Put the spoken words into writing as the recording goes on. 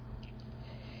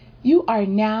You are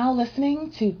now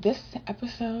listening to this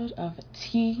episode of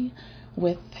Tea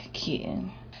with Key.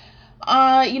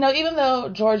 Even though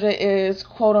Georgia is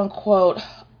quote unquote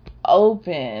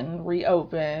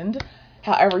reopened,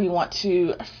 however you want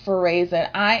to phrase it,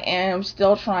 I am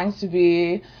still trying to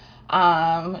be,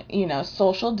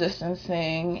 social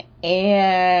distancing.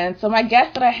 And so my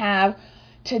guest that I have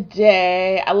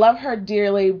today, I love her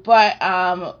dearly, but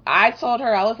I told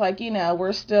her, I was like,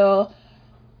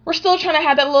 we're still trying to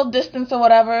have that little distance or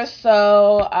whatever.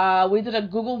 So we did a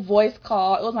Google Voice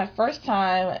call. It was my first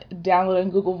time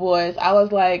downloading Google Voice. I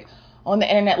was like on the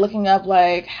internet looking up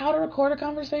like how to record a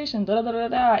conversation, da da da da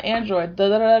da, Android, da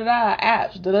da da da,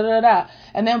 apps, da da da da,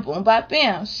 and then boom, bam,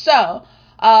 bam. So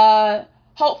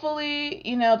hopefully,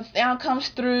 the sound comes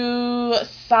through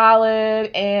solid.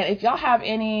 And if y'all have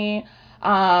any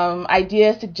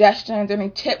ideas, suggestions, any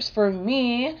tips for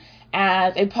me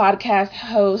as a podcast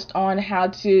host on how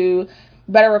to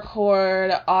better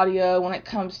record audio when it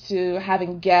comes to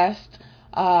having guests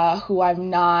who I'm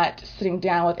not sitting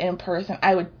down with in person,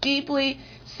 I would deeply,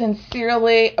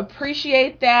 sincerely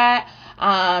appreciate that.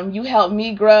 You help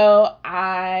me grow.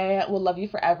 I will love you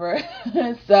forever.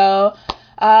 So,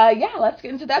 let's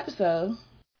get into the episode.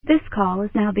 This call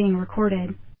is now being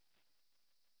recorded.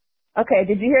 Okay,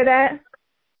 did you hear that?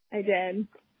 I did.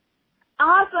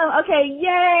 Awesome. Okay,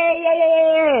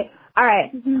 yay. All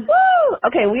right. Woo!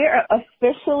 Okay, we are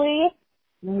officially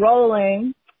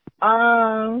rolling.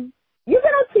 You've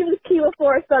been on TV with Key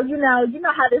before, so you know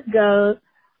how this goes.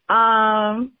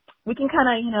 We can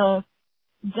kind of,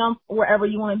 jump wherever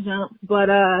you want to jump, but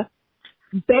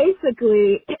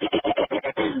basically,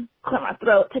 clear my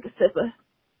throat. Take a sip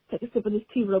of this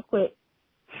tea real quick.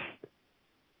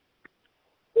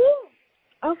 Woo.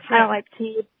 Okay. I don't like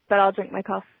tea, but I'll drink my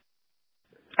coffee.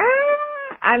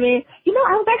 I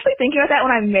was actually thinking about that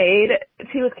when I made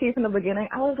Tea with Keith in the beginning.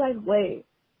 I was like, wait,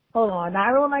 hold on. Not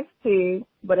everyone likes tea,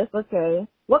 but it's okay.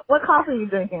 What coffee are you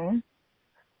drinking?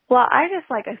 Well, I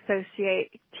just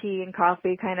associate tea and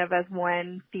coffee kind of as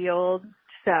one field.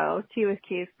 So Tea with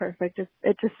Key is perfect.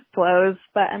 It just flows.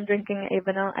 But I'm drinking a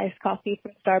vanilla iced coffee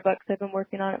from Starbucks. I've been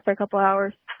working on it for a couple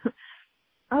hours.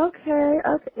 Okay.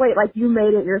 Wait, like you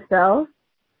made it yourself?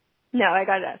 No, I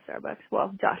got it at Starbucks.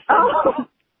 Well, Josh did. Oh.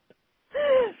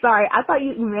 Sorry, I thought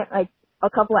you meant a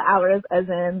couple of hours as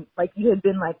in you had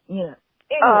been Anyway.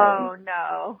 Oh,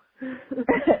 no.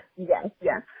 Yes.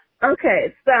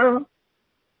 Okay, so,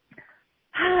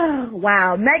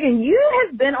 wow. Megan, you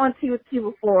have been on Tea with Tea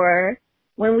before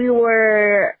when we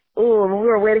were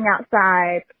waiting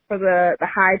outside for the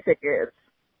high tickets.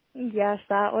 Yes,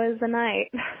 that was the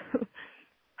night.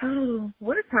 Oh,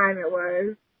 what a time it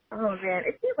was. Oh, man.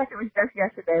 It seems like it was just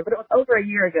yesterday, but it was over a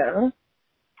year ago.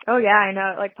 Oh, yeah, I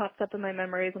know. It, pops up in my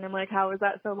memories, and I'm like, how was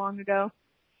that so long ago?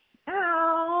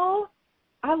 Oh,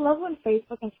 I love when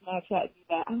Facebook and Snapchat do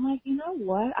that. I'm like, you know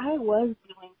what? I was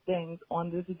doing things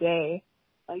on this day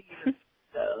a year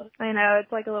ago. I know.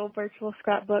 It's like a little virtual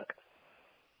scrapbook.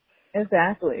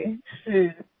 Exactly.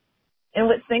 And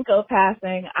with Cinco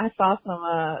passing, I saw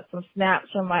some snaps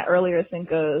from my earlier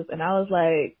Cincos, and I was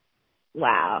like,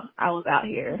 wow, I was out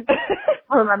here.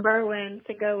 Remember when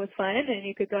Cinco was fun and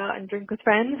you could go out and drink with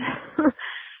friends?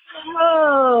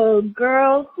 Oh,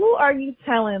 girl, who are you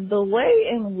telling? The way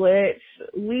in which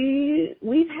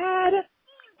we've had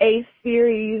a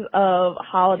series of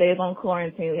holidays on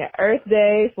quarantine. We had Earth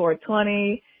Day,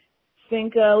 420,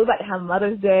 Cinco. We're about to have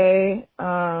Mother's Day.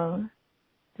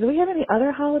 Do we have any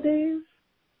other holidays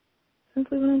since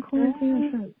we went on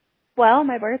quarantine? Well,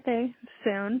 my birthday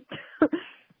soon.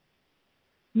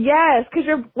 Yes, because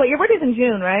your birthday's in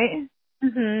June, right?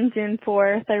 June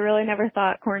 4th. I really never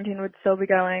thought quarantine would still be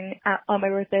going on my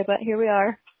birthday, but here we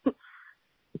are.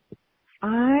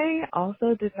 I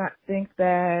also did not think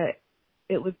that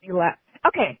it would be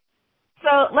Okay,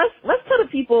 so let's tell the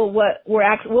people what we're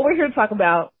here to talk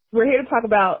about. We're here to talk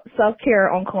about self-care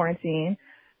on quarantine.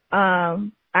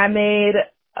 I made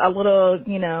a little,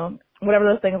 whatever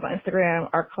those things on Instagram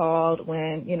are called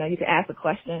when, you can ask a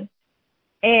question.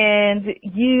 And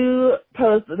you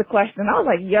posed the question, and I was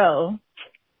like, yo,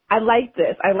 I like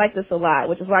this. I like this a lot,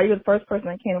 which is why you're the first person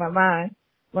that came to my mind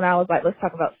when I was like, let's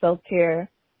talk about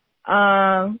self-care.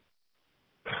 Yeah,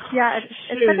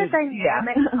 it's such a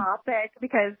dynamic topic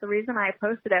because the reason I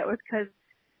posted it was because,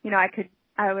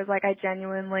 I was like, I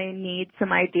genuinely need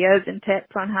some ideas and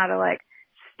tips on how to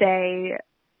stay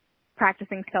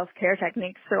practicing self-care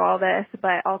techniques through all this,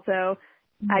 but also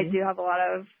I do have a lot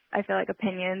of, I feel like,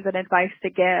 opinions and advice to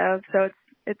give. So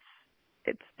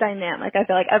it's dynamic. I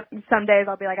feel like some days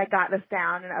I'll be like, I got this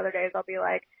down, and other days I'll be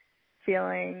like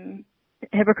feeling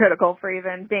hypocritical for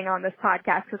even being on this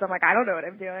podcast because I'm like, I don't know what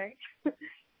I'm doing.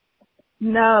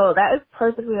 No, that is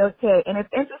perfectly okay. And it's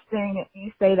interesting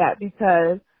you say that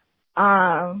because,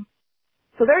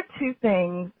 so there are two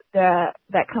things that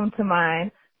come to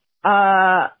mind.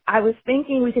 I was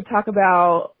thinking we could talk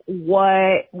about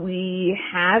what we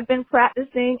have been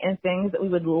practicing and things that we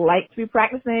would like to be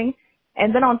practicing.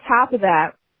 And then on top of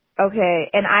that, okay,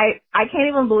 and I can't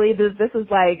even believe this. This is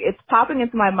like, it's popping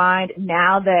into my mind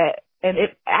now that, and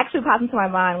it actually popped into my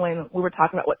mind when we were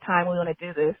talking about what time we want to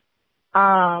do this.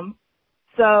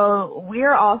 So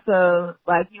we're also,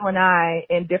 like you and I,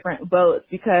 in different boats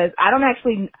because I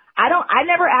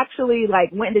never actually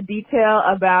like went into detail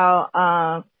about,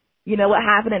 what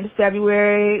happened in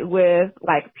February with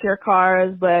like Pure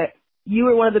Cars, but you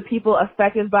were one of the people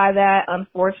affected by that,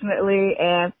 unfortunately.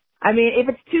 And I mean, if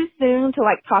it's too soon to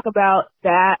like talk about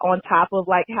that on top of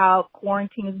like how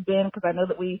quarantine has been, because I know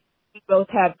that we both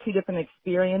have two different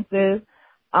experiences,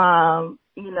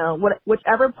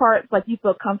 whichever parts like you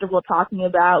feel comfortable talking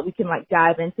about, we can like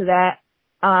dive into that.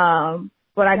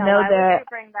 But I know that. I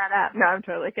bring that up. No, I'm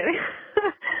totally kidding.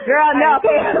 Girl, no,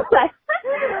 okay.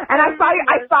 And I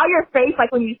saw your face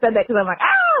like when you said that because I'm like,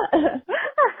 ah.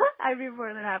 I'd be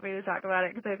more than happy to talk about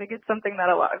it because I think it's something that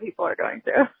a lot of people are going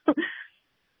through.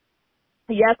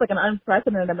 Yeah, it's like an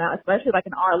unprecedented amount, especially like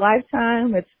in our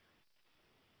lifetime. It's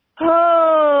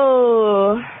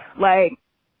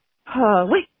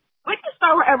we can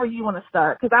start wherever you want to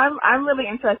start because I'm really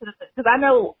interested because I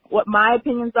know what my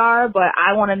opinions are, but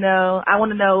I want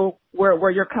to know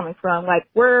where you're coming from. Like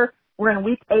we're in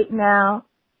week 8 now,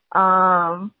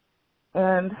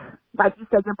 and like you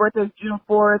said, your birthday is June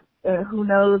 4th, and who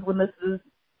knows when this is.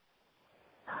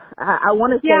 I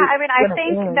want to say. Yeah, I mean,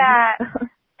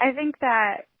 I think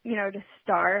that to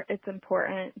start, it's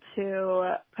important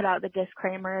to put out the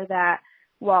disclaimer that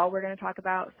while we're going to talk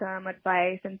about some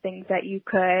advice and things that you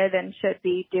could and should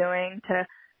be doing to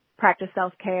practice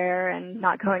self-care and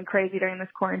not going crazy during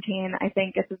this quarantine, I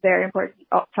think it's very important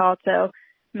to also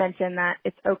mention that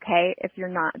it's okay if you're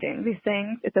not doing these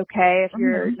things. It's okay if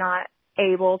you're not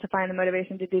able to find the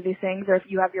motivation to do these things or if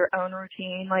you have your own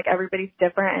routine. Like, everybody's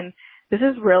different, and this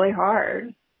is really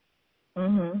hard.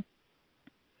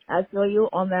 I feel you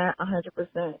on that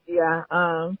 100%. Yeah.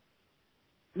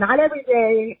 Not every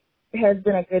day has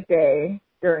been a good day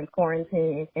during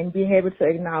quarantine, and being able to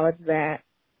acknowledge that,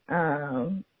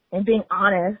 and being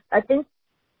honest. I think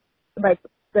like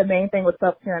the main thing with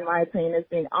self-care, in my opinion, is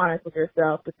being honest with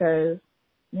yourself because,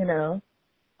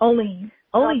 only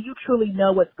you truly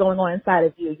know what's going on inside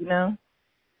of you,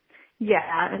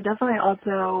 Yeah, and definitely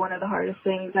also one of the hardest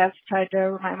things I've tried to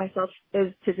remind myself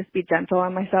is to just be gentle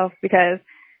on myself because,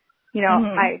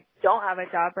 I don't have a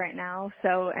job right now.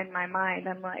 So in my mind,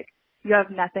 I'm like, you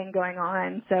have nothing going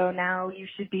on. So now you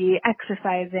should be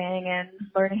exercising and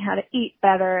learning how to eat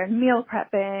better and meal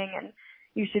prepping, and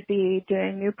you should be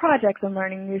doing new projects and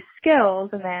learning new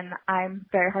skills. And then I'm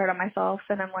very hard on myself,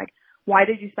 and I'm like, why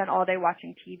did you spend all day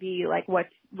watching TV? Like,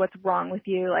 what's wrong with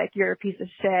you? Like, you're a piece of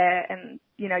shit. And,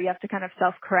 you have to kind of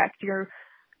self-correct your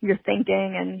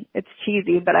thinking, and it's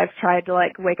cheesy, but I've tried to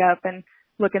like wake up and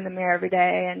look in the mirror every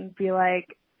day and be like,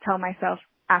 tell myself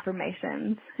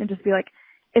affirmations and just be like,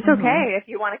 it's okay if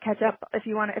you want to catch up, if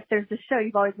there's this show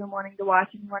you've always been wanting to watch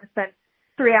and you want to spend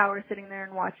 3 hours sitting there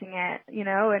and watching it,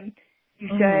 and you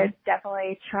should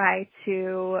definitely try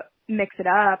to mix it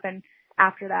up. And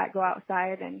after that, go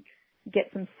outside and get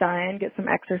some sun, get some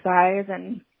exercise,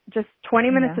 and just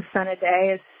 20 minutes of sun a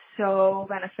day is so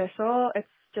beneficial. It's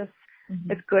just,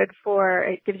 it's good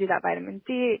it gives you that vitamin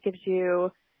D. It gives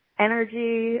you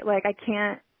energy. Like, I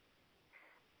can't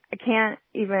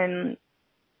even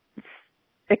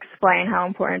explain how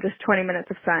important just 20 minutes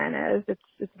of sun is.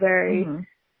 It's very,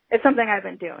 it's something I've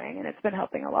been doing, and it's been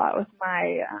helping a lot with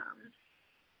my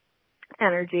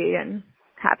energy and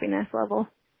happiness level.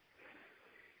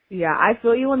 Yeah, I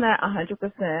feel you on that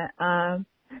 100%.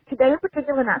 Today in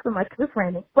particular, not so much because it's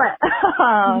raining, but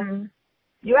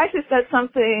you actually said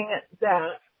something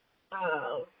that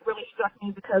really struck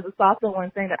me because it's also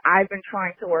one thing that I've been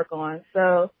trying to work on.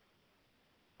 So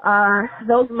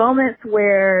those moments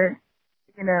where,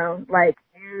 like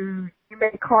you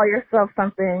may call yourself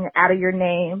something out of your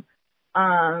name.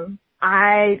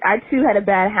 I too had a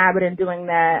bad habit in doing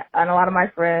that, and a lot of my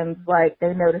friends, like,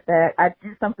 they noticed that I'd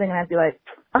do something and I'd be like,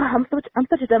 oh, I'm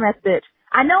such a dumbass bitch.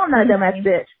 I know I'm not a dumbass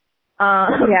bitch.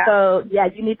 So yeah,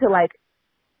 you need to like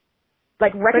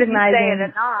recognizing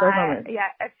those moments.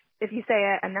 Yeah, if you say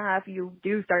it enough, you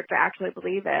do start to actually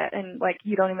believe it, and like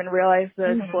you don't even realize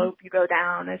the slope you go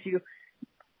down as you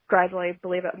gradually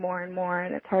believe it more and more,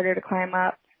 and it's harder to climb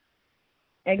up.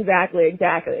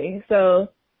 Exactly. So,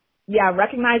 yeah,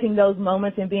 recognizing those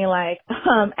moments and being like,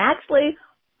 actually,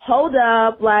 hold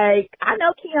up, like, I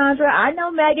know Keandra, I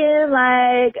know Megan,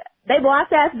 like, they boss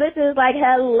ass bitches, like,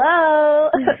 hello,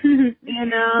 you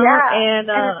know, Yeah. and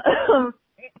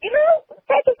you know,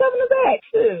 pat yourself in the back,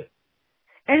 too.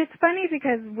 And it's funny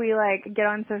because we like get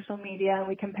on social media and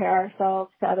we compare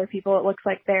ourselves to other people. It looks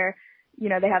like they're, you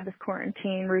know, they have this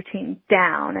quarantine routine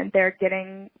down and they're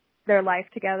getting their life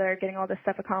together, getting all this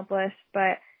stuff accomplished.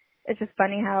 But it's just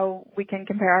funny how we can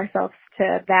compare ourselves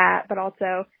to that. But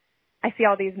also I see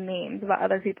all these memes about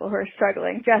other people who are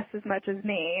struggling just as much as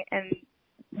me. And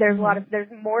there's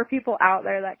there's more people out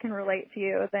there that can relate to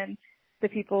you than the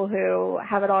people who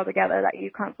have it all together that you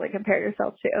constantly compare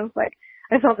yourself to. Like,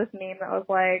 I saw this meme that was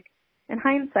like, in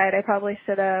hindsight, I probably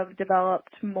should have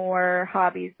developed more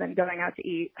hobbies than going out to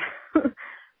eat.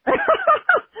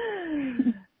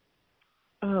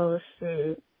 Oh,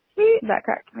 shoot. See, that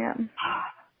cracked me up.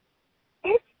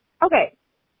 It's, okay,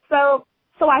 so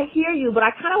I hear you, but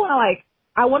I kind of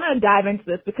want to dive into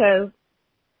this because,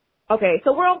 okay,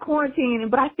 so we're on quarantine,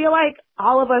 but I feel like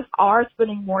all of us are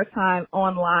spending more time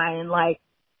online, like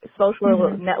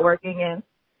social networking, and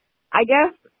I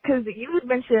guess because you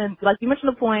mentioned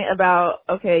a point about,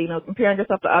 okay, you know, comparing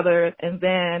yourself to others, and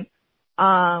then,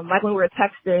 like when we were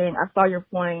texting, I saw your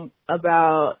point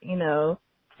about, you know,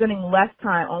 spending less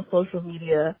time on social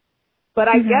media. But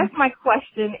I guess my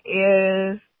question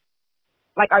is,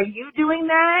 like, are you doing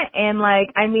that? And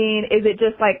like, I mean, is it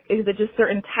just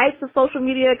certain types of social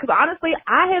media? Because honestly,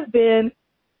 I have been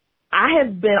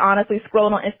honestly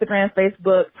scrolling on Instagram,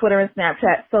 Facebook, Twitter, and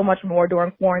Snapchat so much more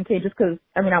during quarantine just because,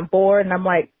 I mean, I'm bored and I'm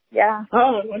like, yeah.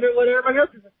 Oh, I wonder what everybody else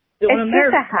is doing. It's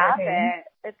such a habit.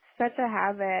 It's such a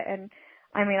habit. And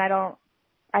I mean,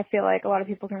 I feel like a lot of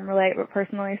people can relate, but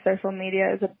personally, social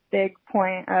media is a big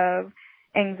point of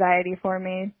anxiety for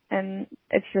me. And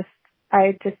it's just,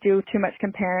 I just do too much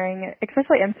comparing,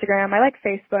 especially Instagram. I like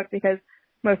Facebook because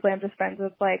mostly I'm just friends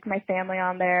with like my family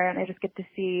on there and I just get to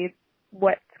see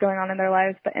what's going on in their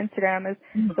lives. But Instagram is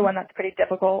the one that's pretty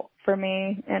difficult for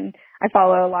me. And I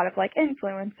follow a lot of like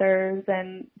influencers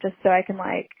and just so I can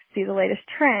like see the latest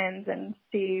trends and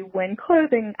see when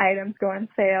clothing items go on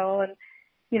sale. And,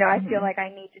 you know, I feel like I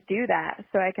need to do that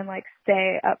so I can like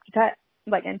stay up to touch,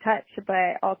 like in touch.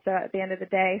 But also at the end of the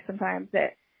day, sometimes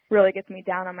it really gets me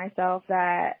down on myself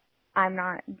that I'm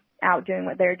not out doing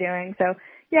what they're doing. So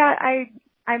yeah, I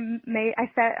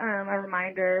set a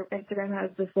reminder. Instagram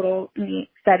has this little neat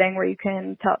setting where you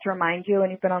can tell it to remind you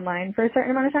when you've been online for a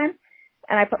certain amount of time.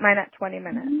 And I put mine at 20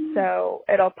 minutes. So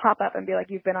it'll pop up and be like,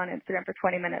 you've been on Instagram for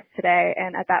 20 minutes today.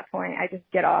 And at that point, I just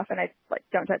get off and I like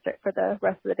don't touch it for the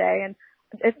rest of the day. And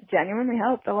it's genuinely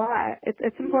helped a lot.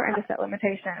 It's important to set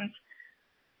limitations.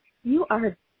 You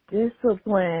are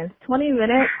disciplined. 20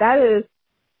 minutes, that is,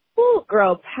 ooh,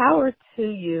 girl, power to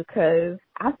you, because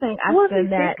I think I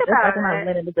spend that just like when I'm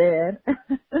laying in the bed.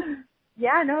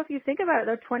 Yeah, no, if you think about it,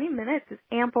 though, 20 minutes is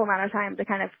ample amount of time to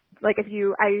kind of, like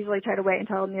I usually try to wait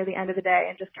until near the end of the day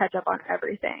and just catch up on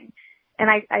everything. And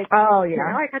I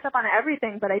catch up on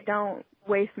everything, but I don't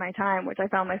waste my time, which I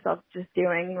found myself just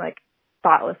doing, like,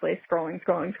 thoughtlessly scrolling.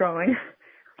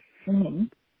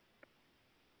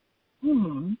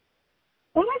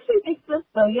 That actually makes sense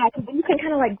though, yeah, because then you can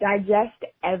kind of like digest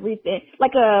everything,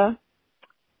 like a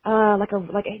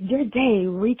your day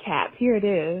recap. Here it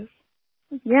is.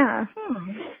 Yeah.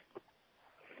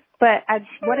 But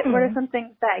what are some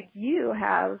things that you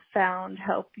have found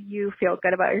help you feel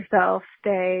good about yourself,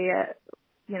 stay,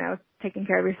 taking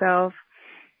care of yourself?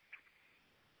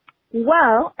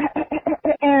 Well,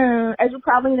 as you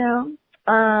probably know,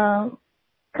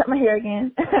 cut my hair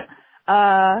again.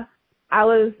 I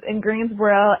was in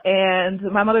Greensboro, and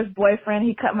my mother's boyfriend,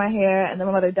 he cut my hair, and then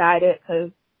my mother dyed it,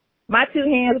 because my two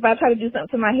hands, if I tried to do something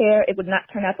to my hair, it would not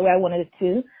turn out the way I wanted it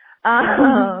to.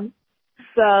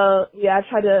 So, yeah, I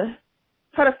try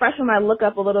to freshen my look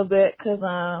up a little bit, because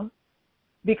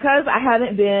I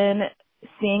haven't been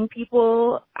seeing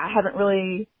people, I haven't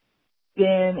really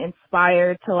been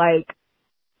inspired to, like,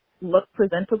 look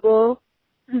presentable.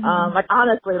 Like,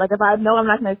 honestly, like, if I know I'm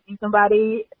not going to see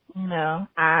somebody, you know,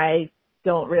 I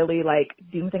don't really, like,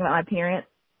 do anything about my appearance.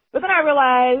 But then I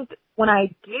realized when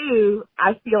I do,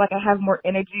 I feel like I have more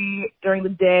energy during the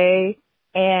day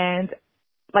and,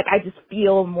 like, I just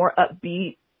feel more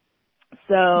upbeat.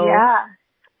 So, yeah.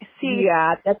 See,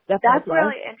 yeah, that's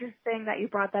really interesting that you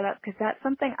brought that up because that's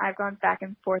something I've gone back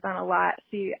and forth on a lot.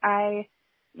 See, I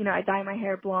dye my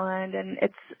hair blonde, and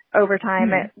it's over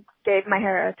time it gave my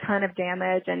hair a ton of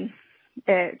damage, and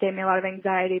it gave me a lot of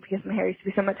anxiety because my hair used to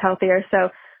be so much healthier. So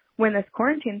when this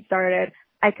quarantine started,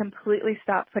 I completely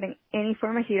stopped putting any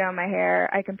form of heat on my hair.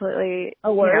 I completely,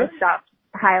 stopped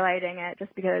highlighting it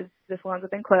just because the salons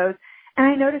have been closed. And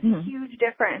I noticed a huge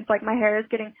difference. Like, my hair is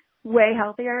getting way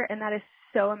healthier, and that is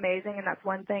so amazing. And that's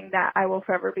one thing that I will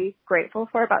forever be grateful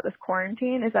for about this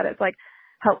quarantine, is that it's like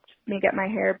helped me get my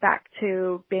hair back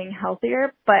to being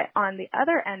healthier. But on the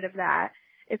other end of that,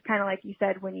 it's kind of like you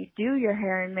said, when you do your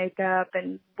hair and makeup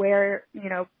and wear a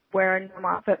normal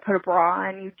outfit, put a bra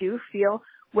on, you do feel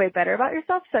way better about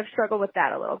yourself. So I've struggled with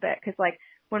that a little bit, because like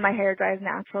when my hair dries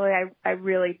naturally, I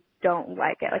really don't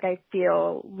like it. Like, I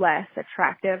feel less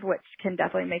attractive, which can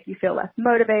definitely make you feel less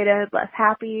motivated, less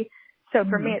happy. So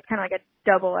for me, it's kind of like a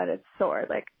double-edged sword.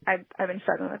 Like, I've been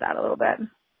struggling with that a little bit.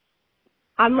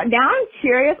 Now I'm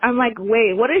curious. I'm like,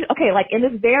 wait, like in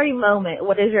this very moment,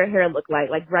 what does your hair look like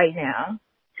right now?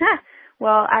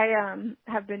 Well, I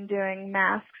have been doing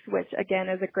masks, which again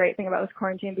is a great thing about this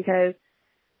quarantine, because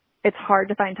it's hard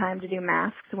to find time to do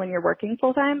masks when you're working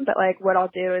full time. But like, what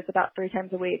I'll do is about 3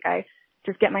 times a week, I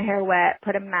just get my hair wet,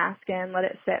 put a mask in, let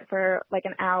it sit for like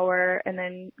an hour, and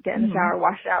then get in the shower,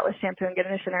 wash it out with shampoo and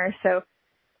conditioner. So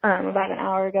about an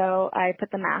hour ago, I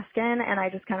put the mask in, and I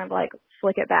just kind of like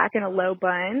flick it back in a low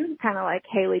bun, kind of like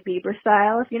Hailey Bieber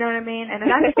style, if you know what I mean. And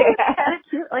it's kind of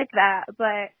cute like that.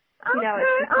 But it's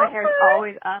just my hair's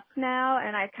always up now,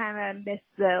 and I kind of miss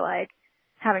the like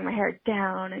having my hair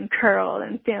down and curled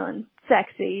and feeling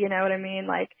sexy. You know what I mean?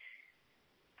 Like,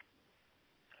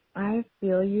 I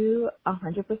feel you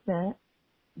 100%.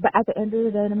 But at the end of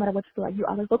the day, no matter what you feel like, you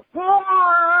always look fine.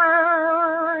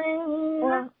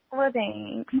 Well,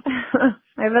 thanks.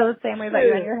 I feel the same way about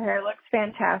you, and your hair looks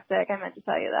fantastic. I meant to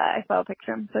tell you that. I saw a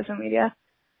picture on social media.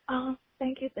 Oh,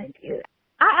 thank you.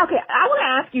 I want to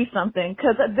ask you something,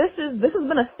 because this has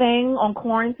been a thing on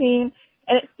quarantine,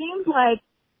 and it seems like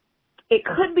it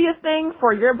could be a thing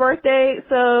for your birthday.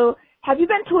 So, have you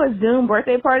been to a Zoom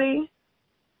birthday party?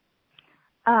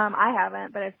 I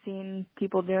haven't, but I've seen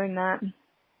people doing that.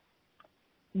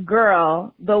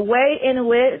 Girl, the way in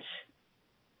which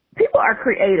people are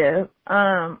creative.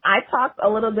 I talked a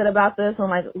little bit about this on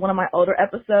like one of my older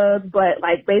episodes, but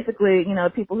like basically,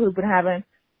 people who've been having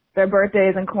their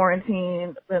birthdays in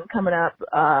quarantine been coming up,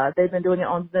 they've been doing it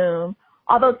on Zoom.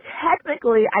 Although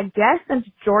technically, I guess since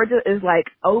Georgia is like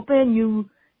open, you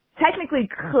technically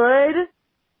could.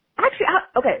 Actually,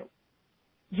 okay.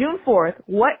 June 4th,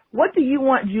 what do you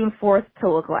want June 4th to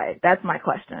look like? That's my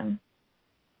question.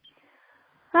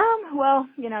 Well,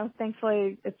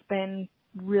 thankfully it's been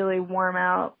really warm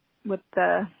out, with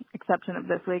the exception of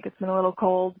this week. It's been a little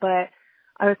cold, but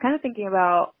I was kind of thinking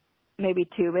about maybe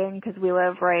tubing, because we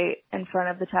live right in front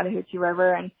of the Chattahoochee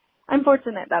River, and I'm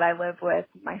fortunate that I live with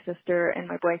my sister and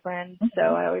my boyfriend, so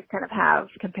I always kind of have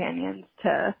companions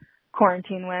to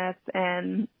quarantine with,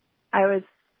 and I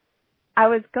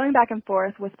was going back and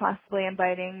forth with possibly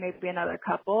inviting maybe another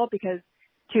couple, because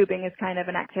tubing is kind of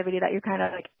an activity that you're kind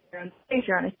of like in your own space,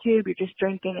 you're on a tube, you're just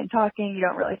drinking and talking, you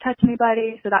don't really touch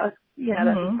anybody. So that was, that's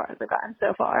as far as I've gotten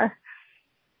so far.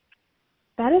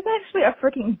 That is actually a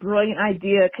freaking brilliant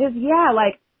idea, because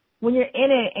like when you're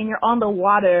in it and you're on the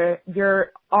water,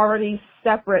 you're already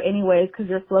separate anyways, because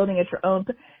you're floating at your own.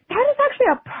 That is actually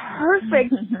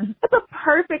that's a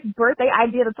perfect birthday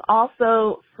idea that's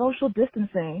also social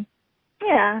distancing.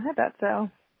 Yeah, I bet so.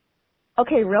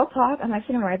 Okay, real talk. I'm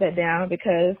actually going to write that down,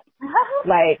 because,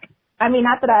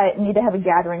 not that I need to have a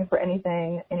gathering for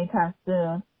anything anytime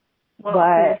soon. Well,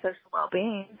 for your social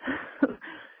well-being.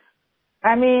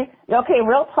 Okay,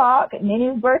 real talk.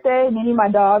 Nini's birthday, Nini, my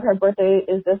dog, her birthday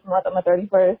is this month on the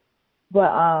 31st.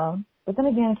 But then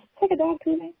again, take a dog to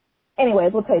me.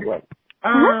 Anyways, we'll take it.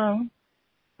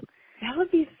 That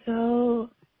would be so...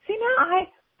 See,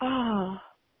 now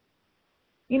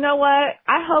you know what?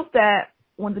 I hope that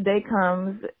when the day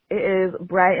comes, it is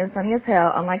bright and sunny as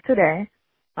hell, unlike today,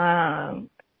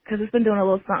 because it's been doing a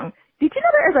little something. Did you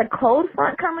know there is a cold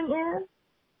front coming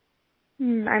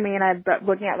in? I'm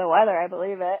looking at the weather, I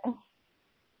believe it.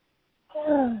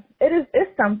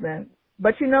 It's something.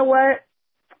 But you know what?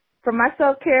 For my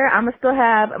self-care, I'm going to still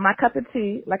have my cup of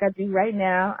tea like I do right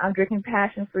now. I'm drinking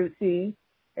passion fruit tea.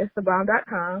 It's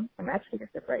thebomb.com. I'm actually going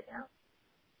to sip right now.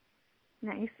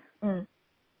 Nice.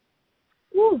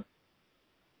 Woo.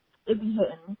 It be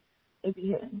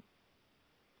hitting.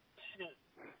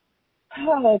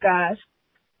 Oh, gosh.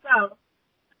 So,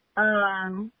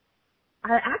 I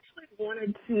actually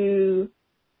wanted to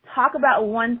talk about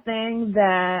one thing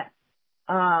that,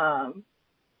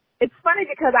 it's funny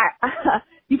because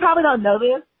you probably don't know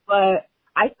this, but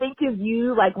I think of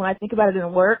you, like, when I think about it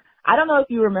in work. I don't know if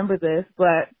you remember this,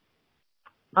 but,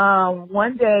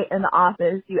 one day in the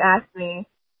office, you asked me,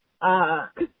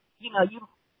 'cause,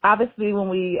 obviously when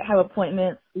we have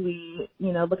appointments, we,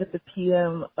 look at the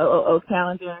PMOO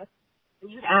calendar.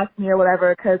 You can ask me or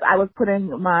whatever, because I was putting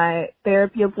my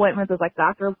therapy appointments as like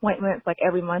doctor appointments like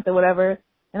every month or whatever.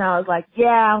 And I was like, yeah,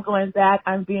 I'm going back.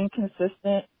 I'm being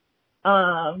consistent.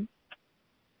 I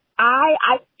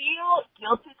feel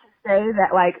guilty to say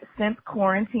that like since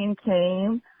quarantine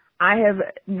came, I have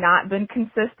not been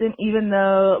consistent, even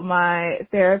though my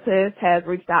therapist has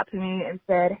reached out to me and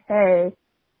said, hey,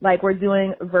 like we're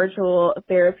doing virtual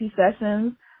therapy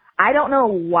sessions. I don't know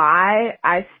why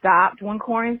I stopped when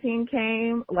quarantine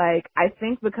came. Like, I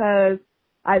think because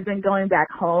I've been going back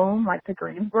home, like to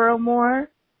Greensboro more.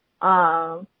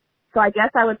 So I guess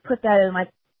I would put that in like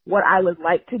what I would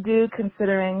like to do,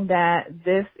 considering that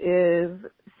this is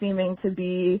seeming to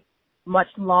be much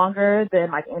longer than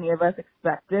like any of us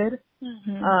expected.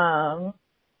 Mm-hmm.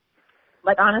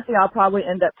 Like honestly, I'll probably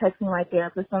end up texting my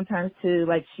therapist sometimes too.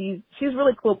 Like she's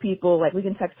really cool people. Like we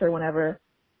can text her whenever.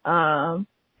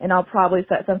 And I'll probably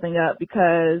set something up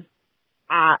because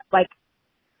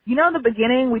in the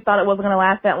beginning we thought it wasn't going to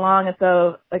last that long. And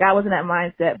so like I was in that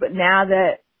mindset, but now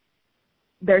that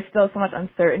there's still so much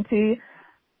uncertainty,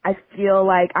 I feel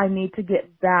like I need to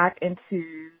get back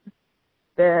into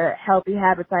the healthy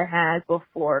habits I had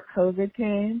before COVID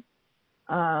came.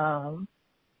 Whoa!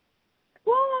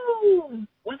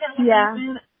 Was that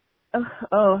Yeah.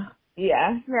 Oh,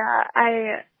 yeah. Yeah,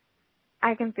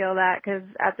 I can feel that because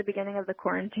at the beginning of the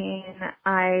quarantine,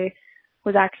 I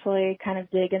was actually kind of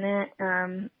digging it.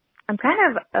 I'm kind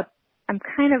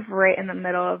of right in the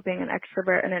middle of being an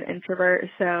extrovert and an introvert,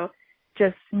 so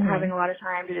just having a lot of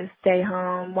time to just stay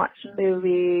home, watch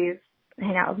movies,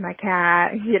 hang out with my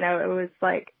cat. It was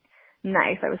like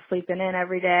nice. I was sleeping in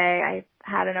every day. I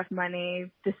had enough money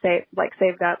to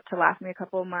saved up to last me a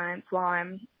couple of months while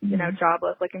I'm,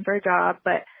 jobless looking for a job.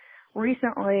 But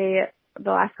recently,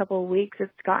 the last couple of weeks,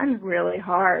 it's gotten really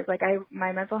hard. Like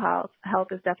my mental health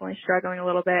is definitely struggling a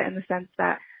little bit in the sense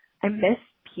that I miss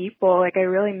people. Like I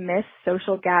really miss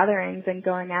social gatherings and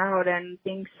going out and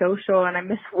being social, and I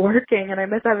miss working, and I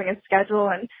miss having a schedule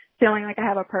and feeling like I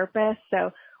have a purpose.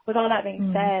 So with all that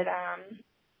being said,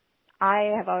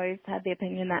 I have always had the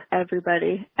opinion that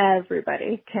everybody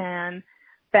can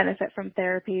benefit from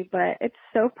therapy, but it's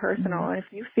so personal. And if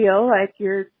you feel like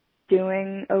you're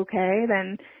doing okay,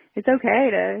 then it's okay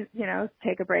to,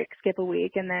 take a break, skip a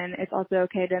week, and then it's also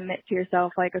okay to admit to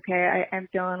yourself, like, okay, I'm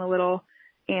feeling a little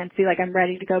antsy, like I'm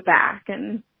ready to go back,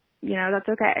 and, that's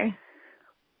okay.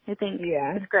 I think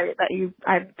it's great that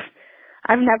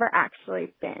I've never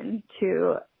actually been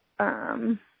to,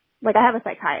 I have a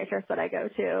psychiatrist that I go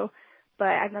to, but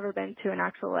I've never been to an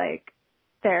actual,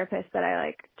 therapist that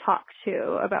I, talk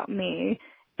to about me,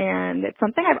 and it's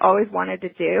something I've always wanted to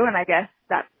do, and I guess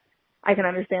I can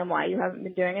understand why you haven't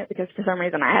been doing it, because for some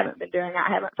reason I haven't been doing it.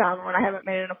 I haven't found one. I haven't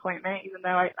made an appointment, even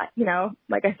though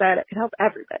like I said, it could help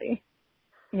everybody.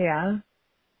 Yeah.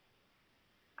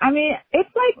 I mean, it's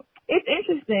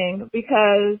interesting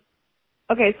because,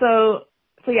 okay, so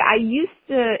yeah, I used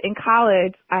to, in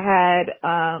college, I had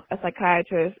a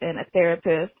psychiatrist and a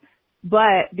therapist,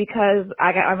 but because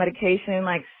I got my medication,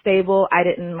 stable, I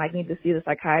didn't, need to see the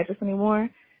psychiatrist anymore.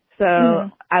 So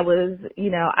I was,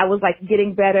 I was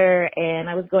getting better, and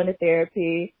I was going to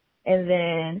therapy, and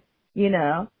then,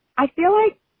 I feel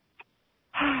like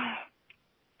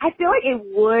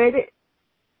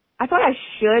I thought I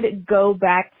should go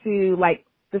back to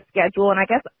the schedule, and I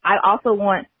guess I also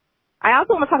want to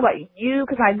talk about you,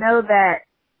 because I know that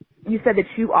you said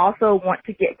that you also want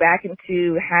to get back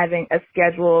into having a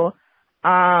schedule.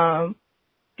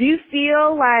 Do you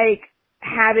feel like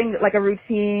having a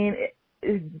routine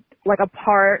is a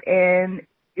part in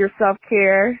your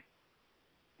self-care?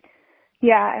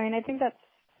 Yeah, I mean, I think that's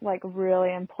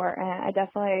really important. I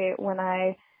definitely, when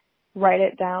I write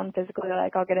it down physically,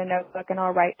 I'll get a notebook and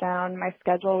I'll write down my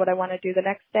schedule, what I want to do the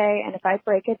next day. And if I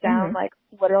break it down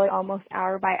literally almost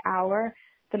hour by hour,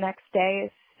 the next day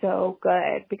is so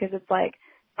good, because it's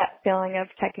that feeling of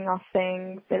checking off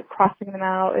things and crossing them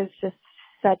out is just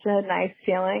such a nice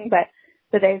feeling. But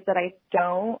the days that I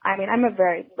don't, I mean, I'm a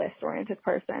very list-oriented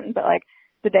person, but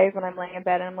the days when I'm laying in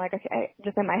bed and I'm okay,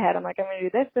 just in my head, I'm I'm going to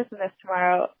do this, this, and this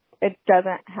tomorrow, it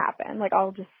doesn't happen.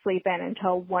 I'll just sleep in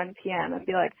until 1 p.m. and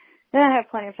be then I have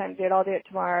plenty of time to do it. I'll do it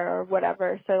tomorrow or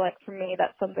whatever. So for me,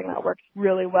 that's something that works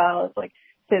really well, is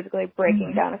physically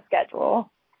breaking down a schedule.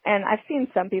 And I've seen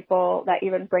some people that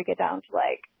even break it down to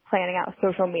planning out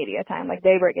social media time.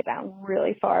 They break it down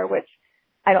really far, which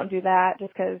I don't do that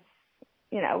just because,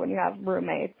 when you have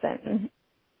roommates and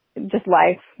just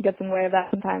life gets in the way of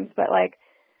that sometimes. But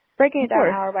breaking it down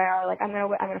hour by hour, I'm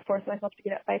gonna force myself to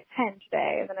get up by 10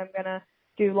 today, and then I'm gonna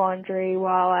do laundry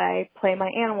while I play my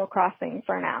Animal Crossing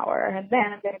for an hour. And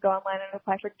then I'm going to go online and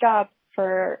apply for jobs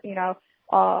for,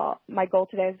 my goal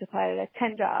today is to apply to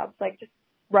 10 jobs. Like, just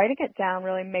writing it down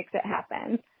really makes it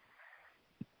happen.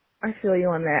 I feel you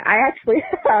on that. I actually,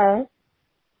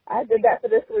 I did that for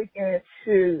this weekend.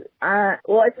 Shoot.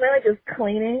 It's mainly just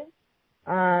cleaning,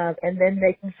 and then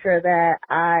making sure that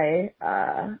I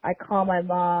call my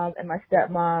mom and my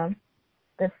stepmom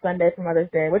this Sunday for Mother's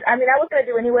Day, which, I was going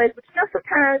to do anyways, but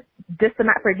sometimes just to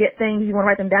not forget things, you want to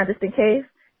write them down just in case.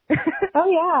 Oh,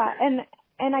 yeah.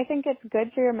 And I think it's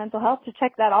good for your mental health to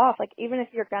check that off. Like, even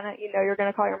if you're going to, you're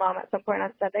going to call your mom at some point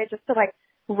on Sunday, just to, like,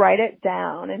 write it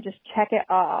down and just check it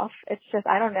off. It's just,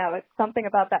 I don't know, it's something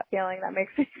about that feeling that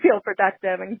makes me feel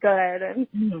productive and good and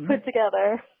put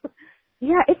together.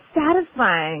 Yeah, it's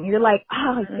satisfying. You're like,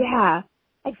 oh, yeah,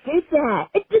 I did that.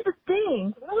 It did the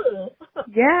thing.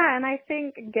 Yeah, and I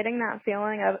think getting that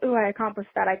feeling of, ooh, I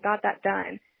accomplished that, I got that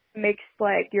done, makes,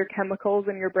 like, your chemicals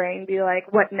in your brain be like,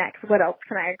 what next? What else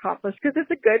can I accomplish? Because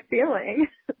it's a good feeling.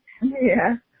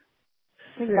 Yeah.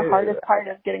 I think the hardest part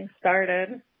is getting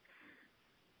started.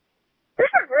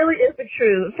 That really is the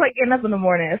truth. It's like getting up in the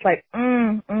morning. It's like,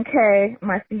 okay,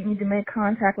 my feet need to make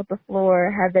contact with the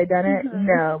floor. Have they done it?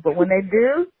 No. But when they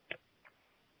do,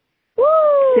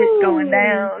 woo! Shit's going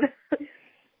down.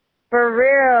 For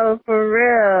real.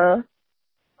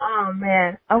 Oh,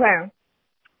 man. Okay.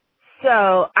 So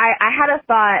I had a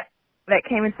thought that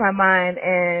came into my mind,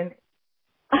 and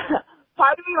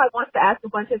part of me wants to ask a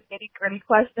bunch of nitty-gritty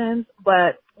questions,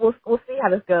 but we'll see how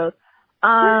this goes.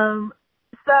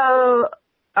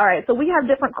 All right, so we have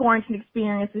different quarantine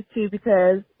experiences too,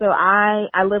 because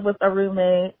I live with a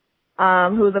roommate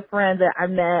who is a friend that I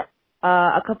met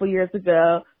a couple years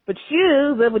ago, but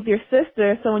you live with your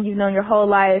sister, someone you've known your whole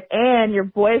life, and your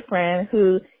boyfriend,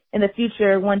 who in the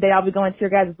future one day I'll be going to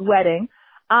your guys' wedding.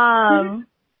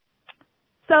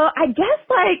 So I guess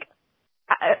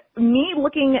me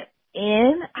looking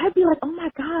in, I'd be like, oh my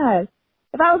God.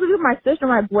 If I was with my sister and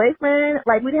my boyfriend,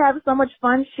 we'd have so much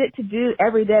fun shit to do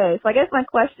every day. So I guess my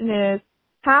question is,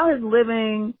 how has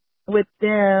living with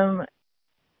them,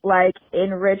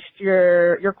 enriched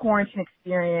your quarantine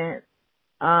experience,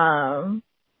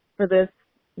 for this,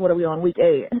 what are we on, week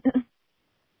 8?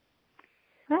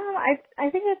 I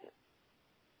think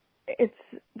it's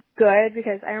good,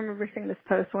 because I remember seeing this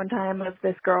post one time of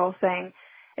this girl saying,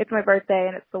 it's my birthday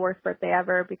and it's the worst birthday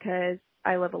ever because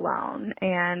I live alone,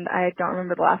 and I don't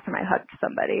remember the last time I hugged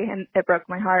somebody, and it broke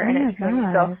my heart. And it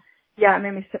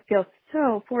made me feel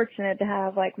so fortunate to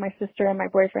have my sister and my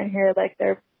boyfriend here.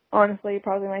 They're honestly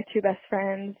probably my 2 best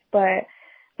friends. But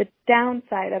the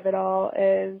downside of it all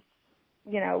is,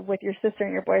 with your sister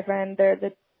and your boyfriend, they're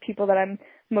the people that I'm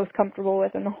most comfortable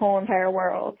with in the whole entire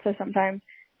world. So sometimes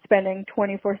spending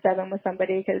 24/7 with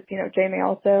somebody, because Jamie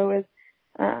also is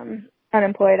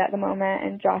unemployed at the moment,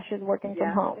 and Josh is working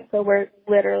from home. So we're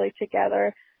literally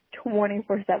together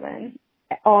 24/7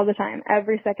 all the time,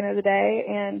 every second of the day.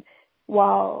 And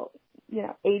while,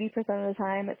 80% of the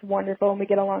time it's wonderful and we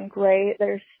get along great,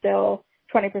 there's still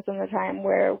 20% of the time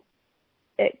where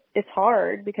it's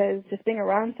hard, because just being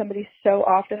around somebody so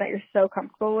often that you're so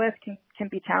comfortable with can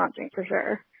be challenging for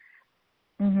sure.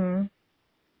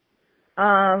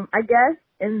 I guess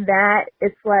in that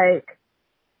it's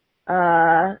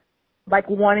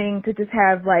wanting to just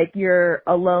have your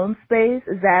alone space.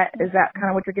 Is that kind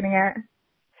of what you're getting at?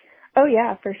 Oh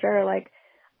yeah, for sure.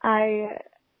 I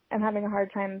am having a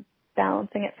hard time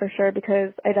balancing it for sure,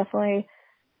 because I definitely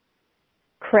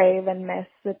crave and miss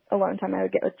the alone time I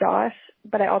would get with Josh,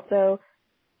 but I also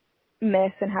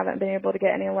miss and haven't been able to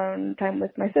get any alone time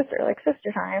with my sister,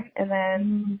 sister time. And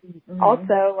then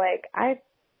also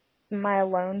my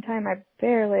alone time, I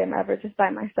barely am ever just by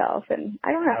myself, and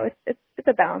I don't know, it's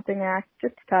a balancing act.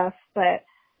 It's tough, but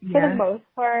for the most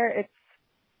part,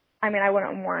 I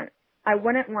wouldn't want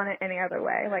it any other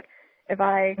way. If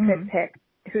I could pick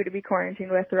who to be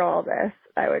quarantined with through all this,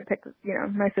 I would pick,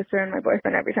 my sister and my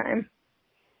boyfriend every time.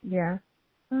 Yeah.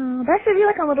 Oh, that should be a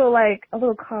little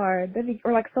card.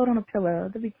 Or sewed on a pillow.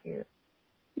 That'd be cute.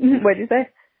 What'd you say?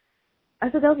 I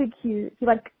said that would be cute. You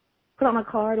put on a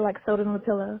card or sewed it on a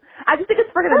pillow. I just think it's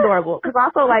freaking adorable. Because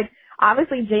also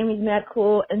obviously Jamie's mad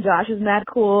cool and Josh is mad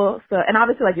cool. So, and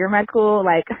obviously you're mad cool.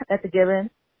 That's a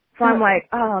given. So I'm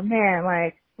oh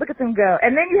man, look at them go.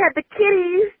 And then you have the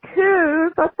kitties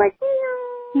too. So it's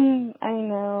meow. I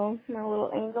know, my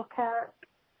little angel cat.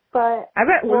 But I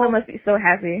bet Luna must be so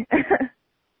happy.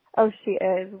 Oh, she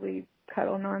is. We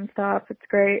cuddle nonstop. It's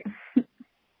great.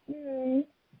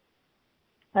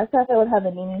 That's how I would have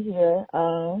a Nina here.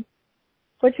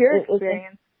 What's your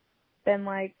experience been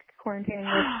like quarantining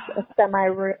with a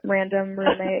semi-random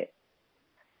roommate?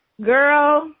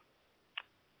 Girl,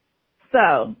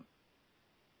 so,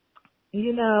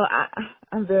 you know,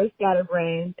 I'm very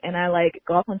scatterbrained, and I like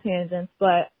go off on tangents,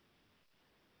 but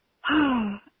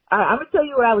I'm going to tell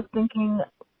you what I was thinking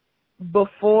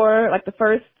before, like the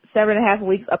first 7.5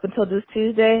 weeks up until this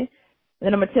Tuesday, and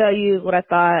then I'm going to tell you what I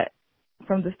thought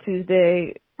from this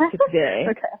Tuesday to today.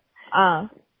 Okay.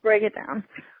 Break it down.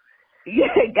 Yeah,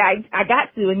 I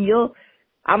got to, and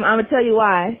I'm going to tell you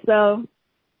why. So,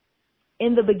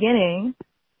 in the beginning,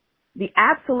 the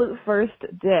absolute first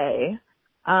day,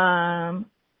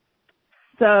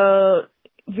 so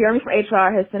Jeremy from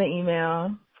HR has sent an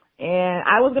email, and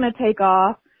I was going to take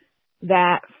off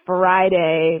that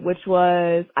Friday, which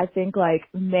was, I think, like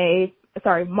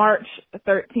March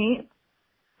 13th.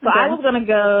 So Okay. I was going to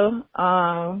go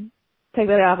take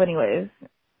that off anyways.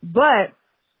 But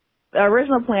the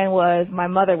original plan was my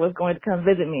mother was going to come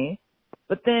visit me.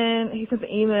 But then he sent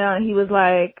the email, and he was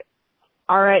like,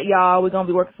 all right, y'all, we're going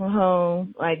to be working from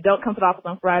home. Like, don't come to the office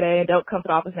on Friday, and don't come to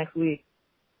the office next week.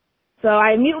 So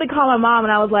I immediately called my mom,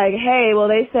 and I was like, hey, well,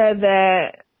 they said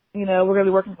that, you know, we're going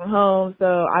to be working from home, so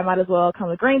I might as well come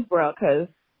to Greensboro because,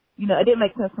 you know, it didn't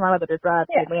make sense for my mother to drive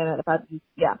to Atlanta if I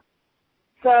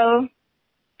So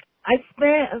I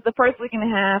spent the first week and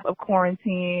a half of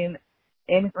quarantine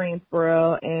in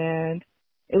Greensboro, and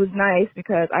it was nice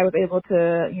because I was able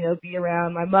to, you know, be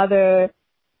around my mother,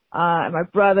 and my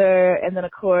brother, and then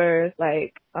of course,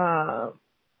 like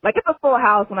it's a full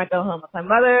house when I go home. It's my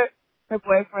mother, her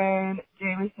boyfriend,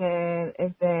 Jameson,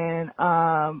 and then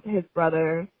his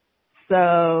brother.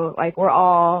 So, like, we're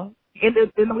all, and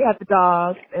then we have the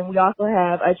dogs, and we also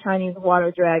have a Chinese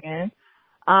water dragon.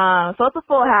 So it's a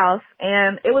full house,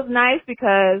 and it was nice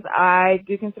because I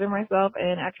do consider myself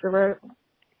an extrovert,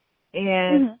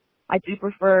 and I do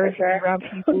prefer to be around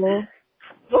people.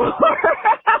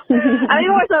 I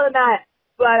mean, more so than that.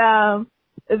 But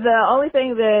the only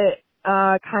thing that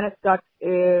kind of sucks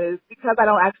is because I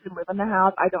don't actually live in the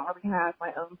house, I don't really have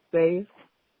my own space.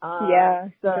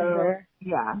 So,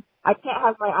 yeah. I can't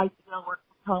have my ideal work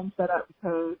from home set up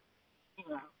because, you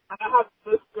know, like I have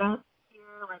this desk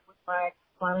here, like with my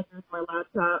monitors, my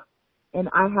laptop, and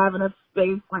I have enough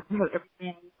space, like, to have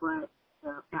everything, but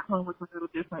at home it's a little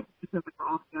different because we're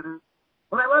all together.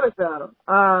 Well, I love it though.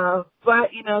 But,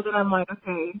 you know, then I'm like,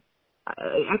 okay,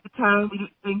 at the time we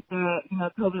didn't think that, you know,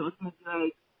 COVID was going to be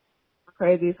like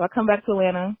crazy. So I come back to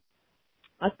Atlanta.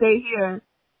 I stay here,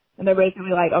 and they're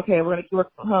basically like, okay, we're going to keep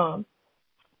working from home.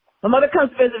 My mother comes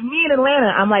to visit me in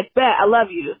Atlanta. I'm like, bet, I love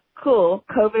you. Cool.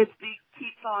 COVID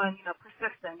keeps on, you know,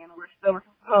 persisting, and we're still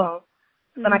working from home.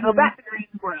 Then I go back to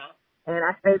Greensboro, and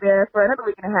I stay there for another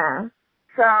week and a half.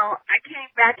 So I came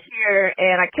back here,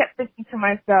 and I kept thinking to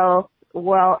myself,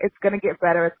 well, it's going to get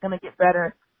better. It's going to get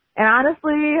better. And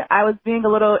honestly, I was being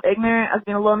a little ignorant. I was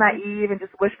being a little naive and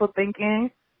just wishful thinking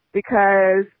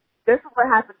because this is what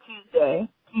happened Tuesday.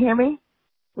 Can you hear me?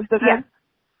 We still good?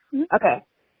 Yeah. Okay.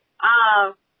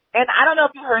 And I don't know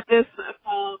if you heard this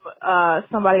from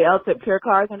somebody else at Pure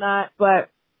Cars or not, but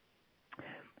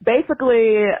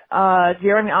basically,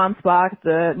 Jeremy Onspach,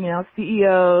 the, you know,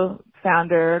 CEO,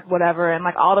 founder, whatever, and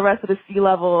like all the rest of the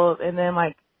C-levels, and then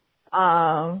like,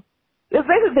 it's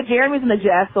basically the Jeremys and the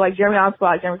Jeffs, so like Jeremy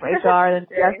Onspach, Jeremy from HR, and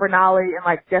then Jeff Bernali and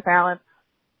like Jeff Allen.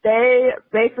 They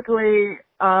basically,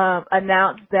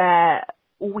 announced that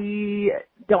we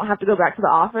don't have to go back to the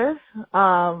office,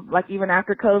 like even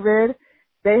after COVID.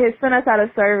 They had sent us out a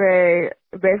survey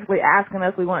basically asking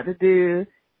us what we wanted to do.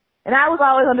 And I was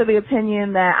always under the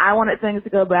opinion that I wanted things to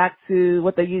go back to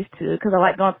what they used to because I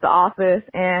like going to the office.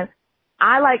 And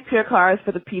I like Pure Cars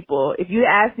for the people. If you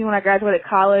asked me when I graduated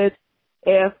college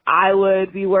if I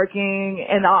would be working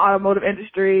in the automotive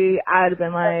industry, I would have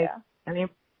been like, I mean,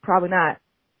 probably not.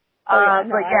 I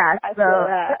so feel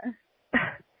that.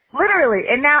 literally.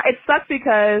 And now it sucks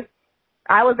because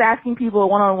I was asking people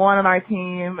one-on-one on our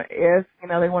team if, you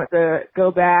know, they wanted to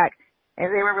go back, and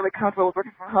they were really comfortable with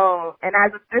working from home. And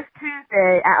as of this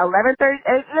Tuesday at 11:30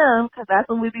 a.m., because that's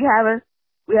when we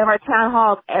have our town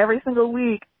halls every single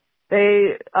week,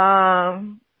 they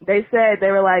said,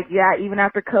 they were like, yeah, even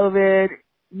after COVID,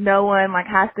 no one, like,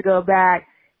 has to go back.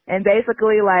 And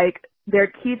basically, like,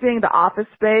 they're keeping the office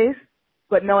space,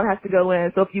 but no one has to go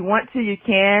in. So if you want to, you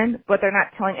can, but they're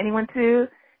not telling anyone to.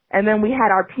 And then we had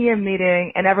our PM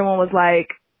meeting, and everyone was like,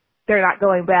 they're not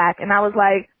going back. And I was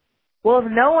like, well,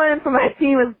 if no one from my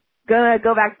team is going to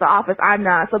go back to the office, I'm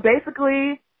not. So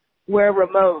basically, we're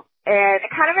remote. And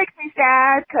it kind of makes me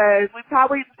sad because this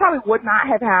probably would not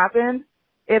have happened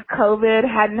if COVID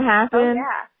hadn't happened. Oh,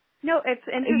 yeah. No, it's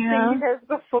interesting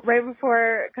because right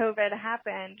before COVID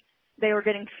happened, they were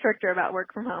getting stricter about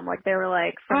work from home. Like they were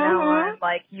like, from now on,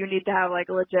 like you need to have like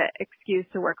a legit excuse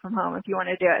to work from home if you want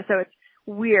to do it. So it's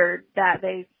weird that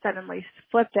they suddenly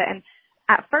flipped it. And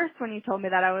at first when you told me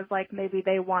that, I was like, maybe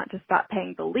they want to stop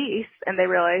paying the lease and they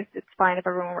realized it's fine if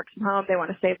everyone works from home. They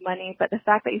want to save money. But the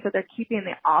fact that you said they're keeping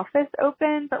the office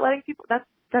open but letting people, that's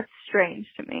strange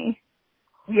to me.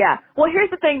 Yeah. Well, here's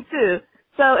the thing too.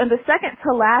 So in the second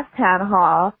to last town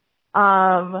hall,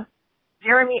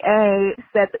 Jeremy A.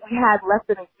 said that we had less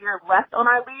than a year left on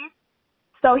our lease.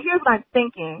 So here's what I'm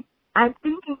thinking. I'm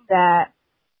thinking that,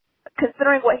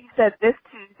 considering what he said this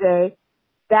Tuesday,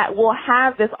 that we'll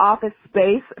have this office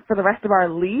space for the rest of our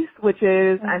lease, which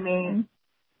is, I mean,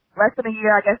 less than a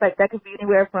year. I guess like that could be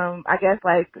anywhere from, I guess,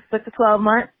 like 6 to 12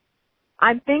 months.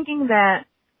 I'm thinking that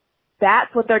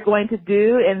that's what they're going to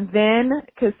do. And then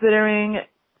considering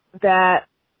that,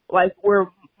 like, we're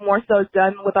more so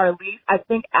done with our lease, I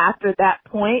think after that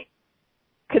point,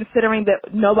 considering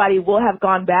that nobody will have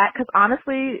gone back, because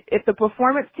honestly, if the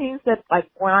performance team said, like,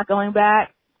 we're not going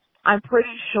back, I'm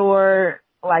pretty sure,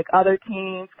 like, other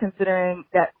teams, considering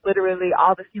that literally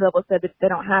all the C-level said that they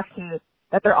don't have to,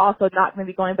 that they're also not going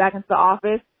to be going back into the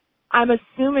office. I'm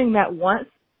assuming that once,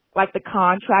 like, the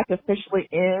contract officially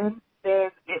ends, then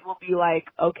it will be like,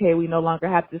 okay, we no longer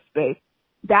have this space.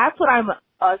 That's what I'm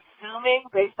assuming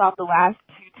based off the last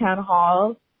 2 town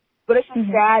halls. But it's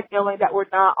just sad feeling that we're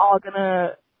not all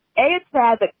gonna, it's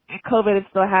sad that COVID is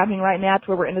still happening right now to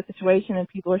where we're in this situation and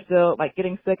people are still like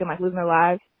getting sick and like losing their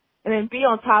lives. And then B,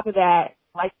 on top of that,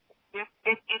 like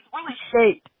it's really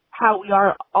shaped how we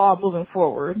are all moving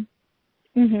forward.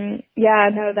 Yeah,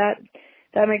 no,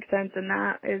 that makes sense, and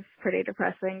that is pretty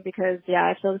depressing because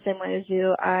I feel the same way as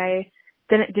you. I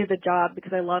didn't do the job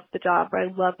because I loved the job. I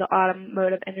love the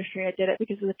automotive industry. I did it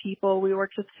because of the people. We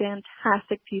worked with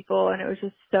fantastic people, and it was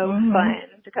just so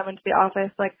fun to come into the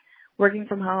office. Like, working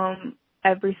from home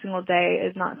every single day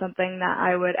is not something that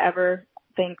I would ever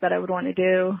think that I would want to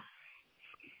do.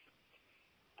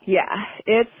 Yeah,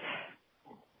 it's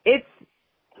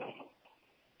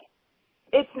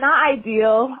not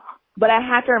ideal, but I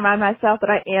have to remind myself that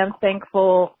I am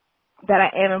thankful that I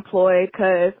am employed,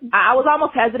 because I was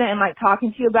almost hesitant in like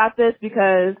talking to you about this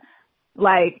because,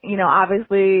 like, you know,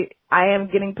 obviously I am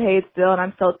getting paid still, and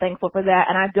I'm so thankful for that.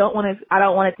 And I don't want it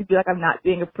to be like I'm not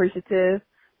being appreciative,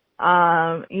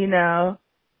 you know,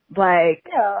 like.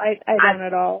 No, I don't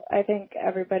at all. I think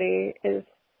everybody is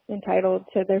entitled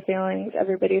to their feelings.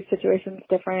 Everybody's situation is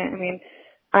different. I mean,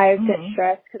 I've been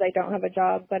stressed because I don't have a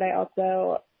job, but I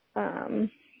also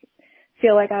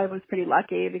feel like I was pretty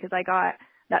lucky because I got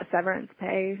that severance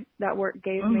pay that work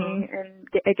gave me, and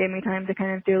it gave me time to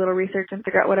kind of do a little research and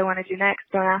figure out what I want to do next.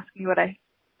 Don't ask me what I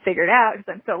figured out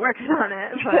because I'm still working on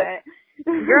it, but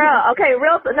girl, okay,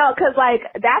 because like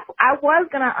I was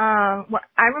gonna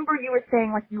I remember you were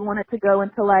saying like you wanted to go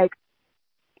into like,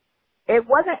 it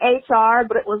wasn't HR,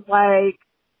 but it was like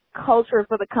culture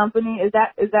for the company. Is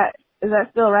that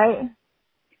still right?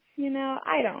 You know,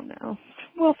 I don't know.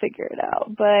 We'll figure it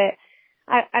out, but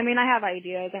I mean, I have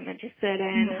ideas. I'm interested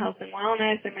in health and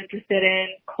wellness. I'm interested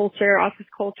in culture, office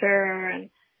culture, and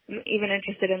I'm even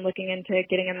interested in looking into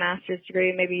getting a master's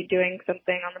degree, maybe doing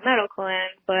something on the medical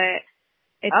end. But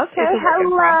it's a work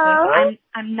in process.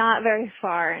 I'm not very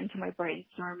far into my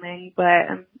brainstorming, but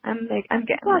I'm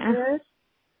getting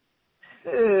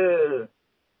there.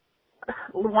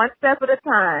 One step at a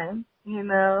time, you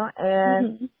know.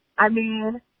 And I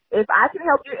mean, if I can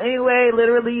help you anyway,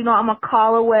 literally, you know, I'm a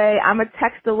call away, I'm a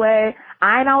text away.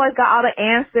 I ain't always got all the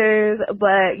answers,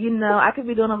 but, you know, I could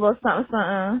be doing a little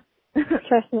something.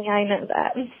 Trust me, I know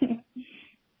that.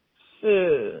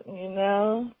 Shoot, you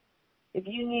know, if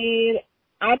you need,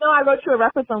 I know I wrote you a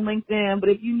reference on LinkedIn, but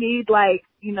if you need, like,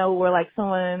 you know, where, like,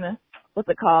 someone, what's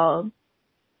it called?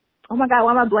 Oh, my God,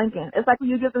 why am I blanking? It's like when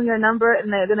you give them your number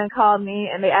and then they call me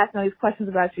and they ask me all these questions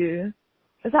about you.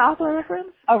 Is that also a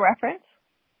reference? A reference?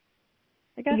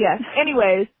 I guess. Yes.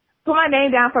 Anyways, put my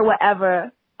name down for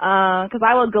whatever, because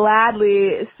I will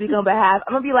gladly speak on behalf.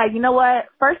 I'm going to be like, you know what?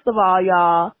 First of all,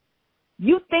 y'all,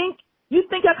 you think your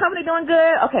company doing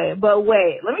good? Okay, but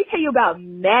wait, let me tell you about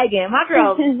Megan, my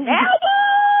girl, Megan!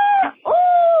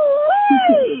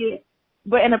 Ooh,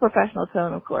 but in a professional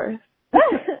tone, of course.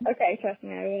 Okay, trust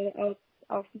me,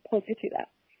 I'll hold you to that.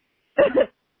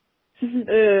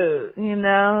 You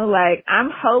know, like, I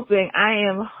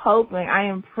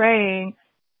am praying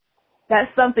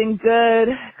that something good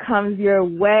comes your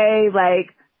way.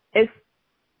 Like,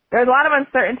 there's a lot of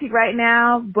uncertainty right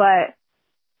now, but,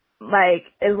 like,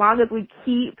 as long as we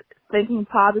keep thinking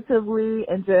positively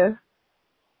and just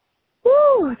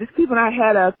keeping our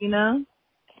head up, you know?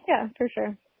 Yeah, for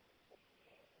sure.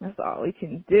 That's all we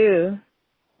can do.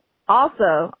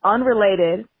 Also,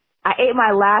 unrelated, I ate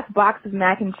my last box of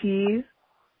mac and cheese.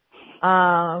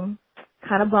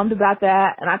 Kind of bummed about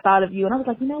that, and I thought of you, and I was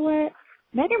like, you know what?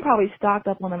 Megan probably stocked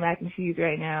up on the mac and cheese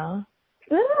right now.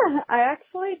 I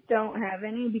actually don't have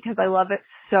any because I love it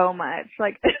so much.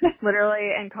 Like,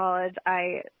 literally in college,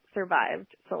 I survived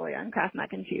solely on Kraft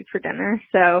mac and cheese for dinner,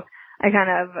 so I kind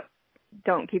of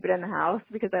don't keep it in the house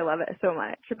because I love it so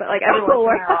much. But, like, every once in a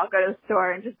while, I'll go to the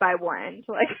store and just buy one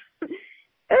to, like,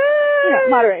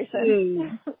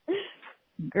 moderation.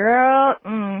 Girl,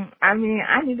 I mean,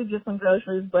 I need to get some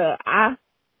groceries, but I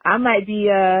might be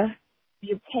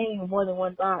obtaining more than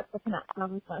one box. I cannot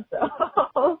promise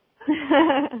myself.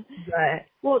 But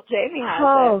well, Jamie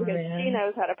has it because she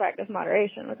knows how to practice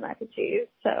moderation with mac and cheese.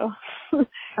 So,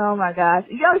 oh my gosh,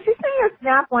 yo, she sent me a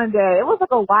snap one day. It was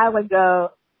like a while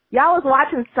ago. Y'all was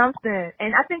watching something,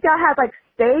 and I think y'all had like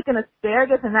steak and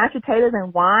asparagus and mashed potatoes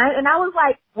and wine, and I was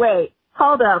like, wait.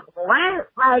 Hold up,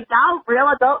 what? Like, y'all real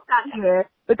adults out here.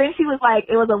 But then she was like,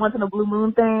 it was a once in a blue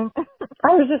moon thing.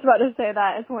 I was just about to say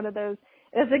that. It's one of those,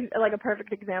 it's like a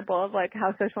perfect example of like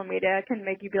how social media can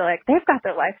make you be like, they've got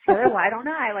their life together, why don't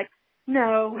I? Like,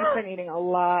 no, we've been eating a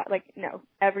lot. Like, no,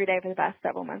 every day for the past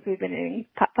several months we've been eating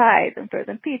pot pies and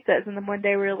frozen pizzas. And then one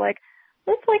day we were like,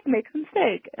 let's like make some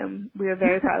steak. And we were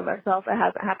very proud of ourselves. It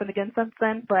hasn't happened again since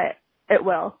then, but it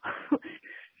will.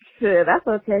 Sure, that's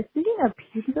okay. Speaking of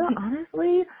pizza,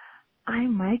 honestly, I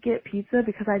might get pizza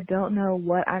because I don't know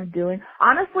what I'm doing.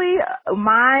 Honestly,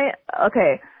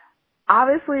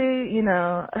 obviously, you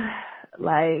know,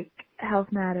 like, health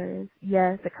matters.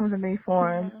 Yes, it comes in many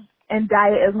forms, and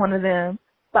diet is one of them.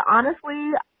 But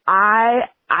honestly, I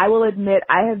will admit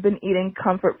I have been eating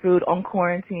comfort food on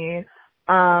quarantine.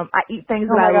 I eat things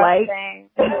that I like.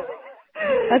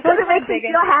 That's like my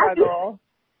biggest struggle.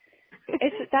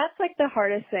 That's like the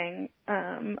hardest thing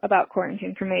about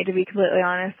quarantine for me, to be completely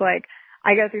honest. Like,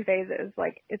 I go through phases.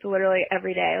 Like, it's literally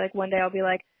every day. Like, one day I'll be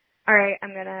like, all right,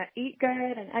 I'm going to eat good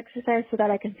and exercise so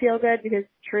that I can feel good, because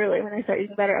truly when I start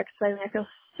eating better, exercising, I feel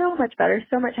so much better,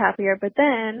 so much happier. But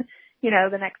then, you know,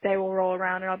 the next day will roll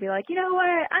around and I'll be like, you know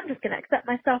what? I'm just going to accept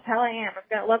myself how I am. I'm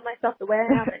going to love myself the way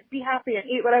I am and be happy and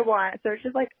eat what I want. So it's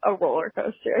just like a roller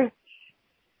coaster.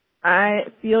 I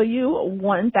feel you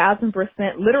 1,000%,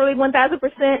 literally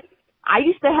 1,000%. I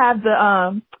used to have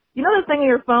the, you know the thing on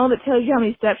your phone that tells you how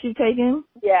many steps you've taken?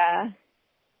 Yeah.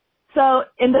 So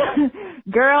in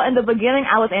the beginning,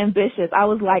 I was ambitious. I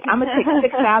was like, I'm going to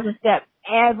take 6,000 steps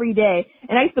every day.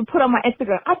 And I used to put on my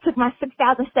Instagram, I took my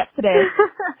 6,000 steps today.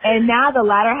 And now the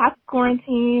latter half of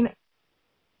quarantine,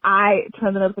 I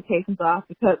turn the notifications off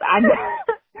because I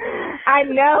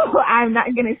know I'm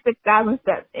not getting 6,000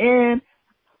 steps in.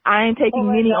 I ain't taking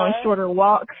many on shorter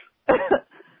walks.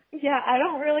 Yeah, I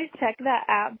don't really check that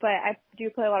app, but I do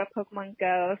play a lot of Pokemon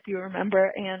Go, if you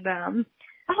remember, and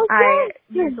I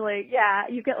usually,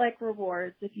 you get like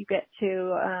rewards if you get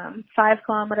to 5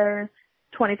 kilometers,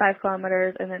 25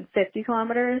 kilometers, and then 50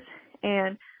 kilometers,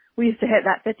 and we used to hit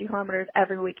that 50 kilometers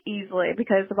every week easily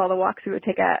because of all the walks we would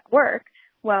take at work.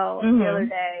 Well, the other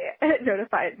day, it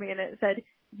notified me and it said,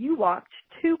 you walked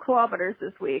 2 kilometers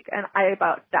this week, and I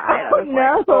about died. I was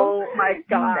like, oh my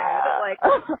God. No. Like,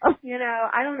 you know,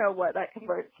 I don't know what that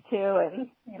converts to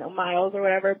in, you know, miles or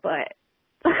whatever, but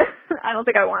I don't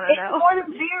think I want to know. It's more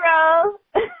than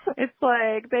 0. It's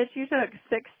like, bitch, you took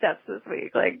 6 steps this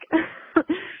week. Like, 6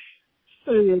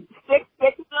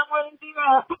 steps is no more than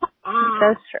 0.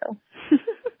 That's true.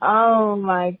 Oh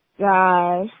my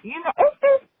gosh. You know, it's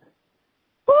just,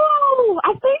 ooh,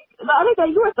 I think the other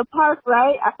day you were at the park,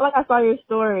 right? I feel like I saw your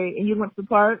story and you went to the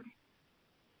park.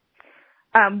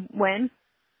 When?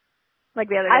 Like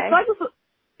the other day? I feel like this was,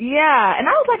 yeah, and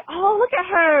I was like, oh, look at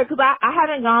her, because I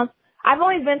haven't gone, I've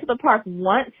only been to the park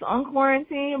once on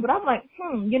quarantine, but I'm like,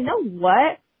 you know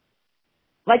what?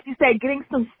 Like you said, getting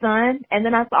some sun, and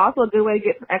then that's also a good way to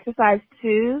get some exercise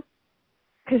too,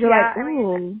 because you're like,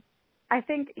 ooh. I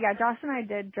think, Josh and I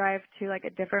did drive to like a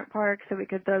different park so we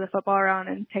could throw the football around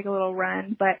and take a little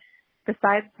run. But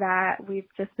besides that, we've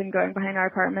just been going behind our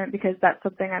apartment because that's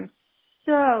something I'm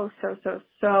so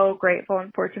grateful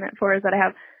and fortunate for, is that I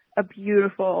have a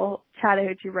beautiful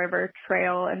Chattahoochee River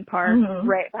trail and park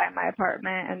right behind my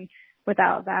apartment. And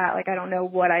without that, like, I don't know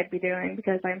what I'd be doing,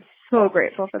 because I'm so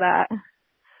grateful for that.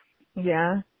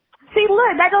 Yeah. See,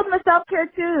 look, that goes into self-care,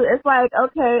 too. It's like,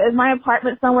 okay, is my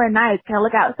apartment somewhere nice? Can I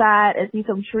look outside and see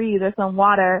some trees or some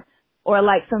water or,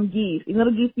 like, some geese? Even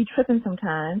though the geese be tripping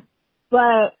sometimes.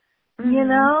 But, you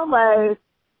know, like,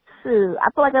 shoot,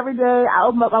 I feel like every day I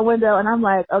open up my window and I'm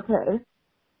like, okay,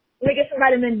 let me get some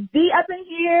vitamin D up in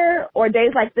here. Or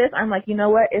days like this, I'm like, you know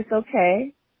what? It's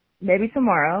okay. maybe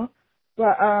tomorrow.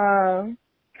 But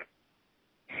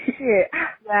shit.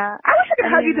 Yeah. I wish I could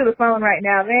hug you to the phone right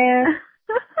now, man.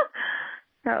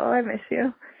 Oh, I miss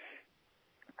you.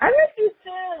 I miss you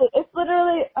too. It's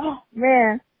literally, oh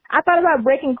man. I thought about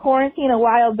breaking quarantine a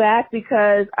while back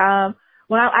because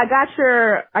when I got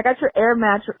your air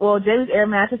mattress, well, Jamie's air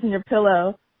mattress and your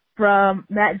pillow from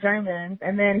Matt German's,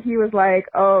 and then he was like,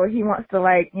 oh, he wants to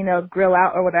like, you know, grill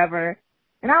out or whatever.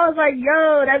 And I was like,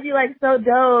 yo, that'd be like so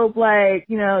dope. Like,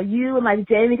 you know, you and like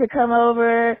Jamie could come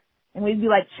over and we'd be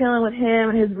like chilling with him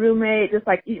and his roommate, just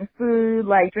like eating food,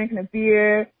 like drinking a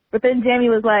beer. But then Jamie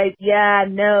was like, yeah,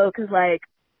 no, 'cause like,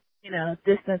 you know,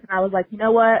 distance. And I was like, you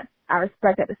know what? I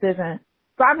respect that decision.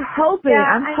 So I'm hoping,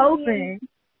 hoping.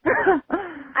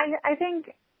 I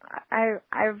think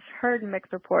I've heard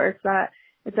mixed reports that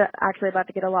it's actually about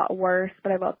to get a lot worse,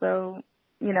 but I've also,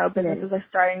 you know, businesses are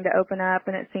starting to open up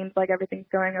and it seems like everything's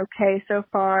going okay so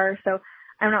far. So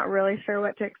I'm not really sure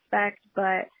what to expect,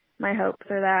 but my hopes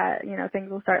are that, you know,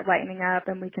 things will start lightening up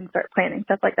and we can start planning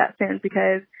stuff like that soon,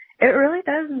 because it really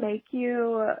does make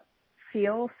you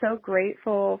feel so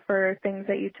grateful for things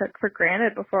that you took for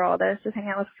granted before all this, just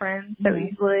hanging out with friends so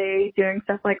easily, doing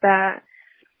stuff like that.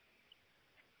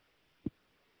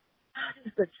 That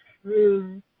is the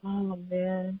truth. Oh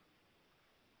man,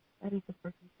 that is the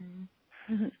freaking thing.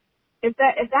 If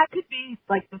that could be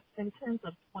like the sentence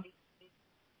of 2020,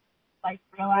 like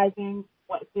realizing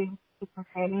what things took for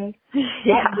granted.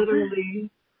 Yeah.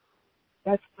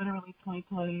 That's literally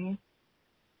 2020.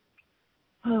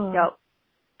 Yep.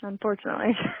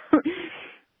 Unfortunately.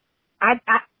 Let's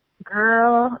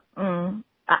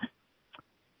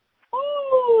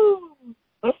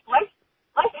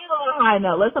end on a high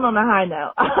note. Let's end on a high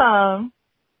note.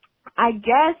 I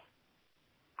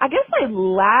guess my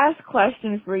last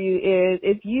question for you is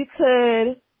if you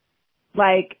could,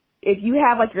 like, if you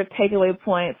have like your takeaway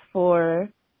points for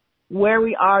where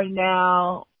we are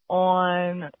now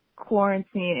on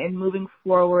quarantine and moving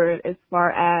forward as far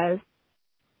as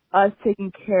us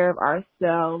taking care of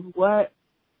ourselves, what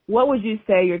would you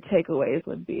say your takeaways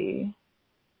would be?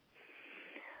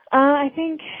 I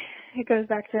think it goes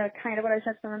back to kind of what I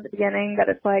touched on at the beginning, that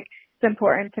it's like it's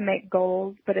important to make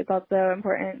goals, but it's also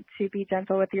important to be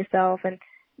gentle with yourself, and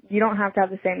you don't have to have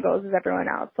the same goals as everyone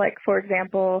else. Like, for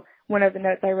example, one of the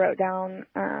notes I wrote down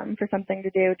for something to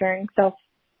do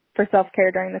for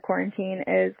self-care during the quarantine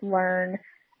is learn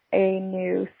a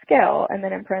new skill, and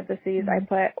then in parentheses I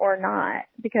put or not,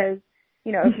 because,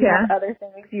 you know, if you have other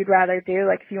things you'd rather do,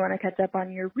 like if you want to catch up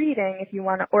on your reading, if you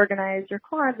want to organize your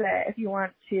closet, if you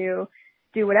want to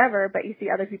do whatever, but you see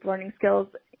other people learning skills,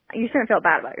 you shouldn't feel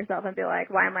bad about yourself and be like,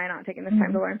 why am I not taking this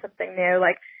time to learn something new?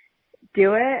 Like,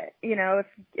 do it. You know,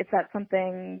 if that's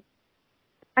something,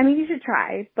 I mean, you should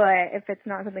try, but if it's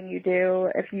not something you do,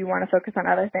 if you want to focus on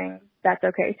other things, that's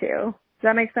okay too. Does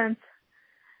that make sense?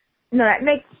 No, that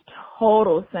makes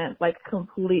total sense, like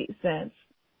complete sense.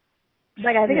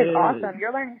 Like, I think it's awesome.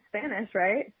 You're learning Spanish,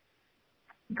 right?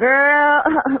 Girl,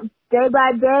 day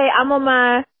by day, I'm on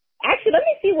my, actually, let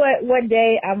me see what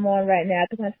day I'm on right now,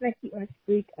 because I'm trying to keep my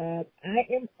streak up. I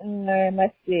am on,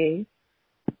 let's see,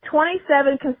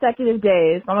 27 consecutive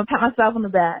days. I'm going to pat myself on the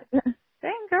back.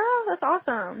 Dang, girl, that's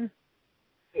awesome.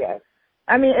 Yes.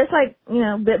 I mean, it's like, you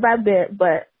know, bit by bit,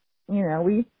 but, you know,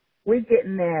 we're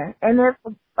getting there. And if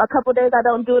a couple days I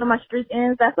don't do it and my streak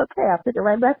ends, that's okay. I'll pick it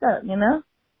right back up, you know?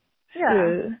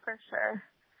 Yeah, for sure.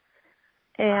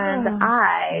 And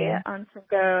I, on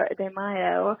Cinco de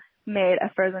Mayo, made a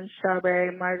frozen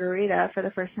strawberry margarita for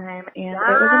the first time, and it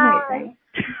was amazing.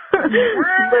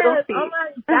 Little feat. Oh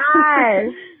my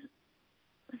gosh.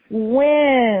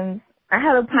 Wins. I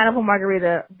had a pineapple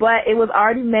margarita, but it was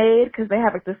already made because they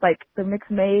have this like the mix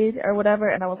made or whatever,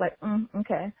 and I was like,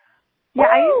 okay. Yeah,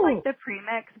 I used like the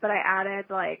premix, but I added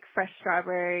like fresh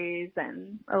strawberries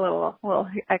and a little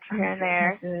extra here and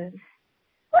there.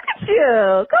 Look at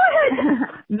you. Go ahead.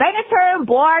 Megaturn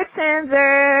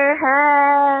bartender.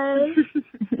 Hey.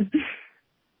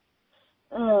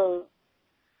 Oh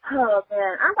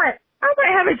man. I might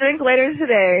have a drink later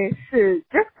today. Shoot.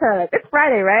 Just 'cause. It's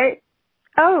Friday, right?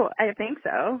 Oh, I think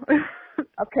so.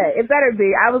 Okay, it better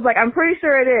be. I was like, I'm pretty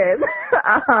sure it is.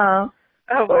 Oh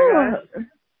my gosh.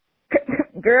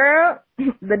 Girl,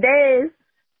 the days.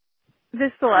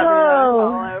 This celebrity I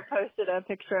follow posted a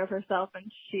picture of herself,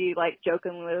 and she like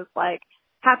jokingly was like,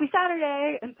 "Happy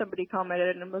Saturday," and somebody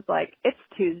commented and was like, "It's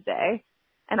Tuesday,"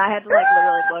 and I had to like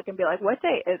literally look and be like, "What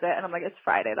day is it?" And I'm like, "It's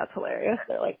Friday." That's hilarious.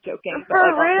 They're like joking, but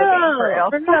like also being for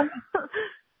real.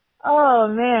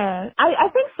 Oh man, I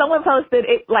think someone posted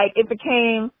it like it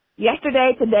became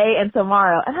yesterday, today, and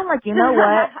tomorrow, and I'm like, you know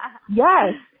what?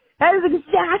 Yes, that is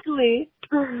exactly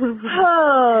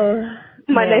Oh,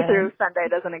 Monday through Sunday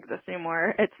doesn't exist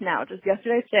anymore. It's now just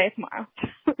yesterday's today, tomorrow.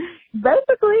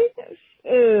 Basically.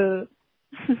 Ew.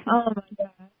 Oh my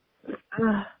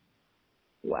god.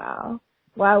 Wow.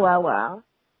 Wow.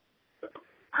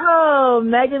 Oh,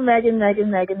 Megan.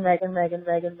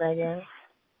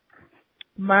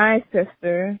 My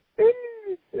sister.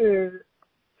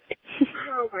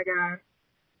 Oh my god.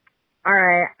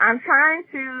 Alright, I'm trying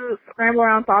to scramble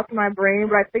around thoughts in my brain,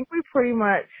 but I think we pretty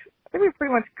much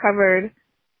covered,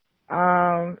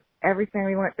 everything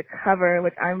we wanted to cover,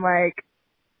 which I'm like,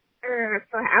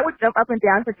 so I would jump up and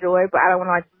down for joy, but I don't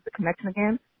want to lose the connection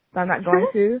again, so I'm not going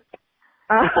to.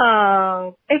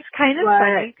 It's kind of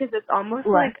funny because it's almost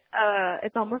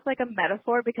like a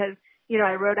metaphor because, you know,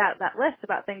 I wrote out that list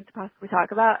about things to possibly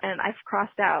talk about and I've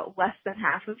crossed out less than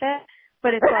half of it.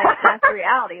 But it's like, that's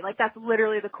reality. Like, that's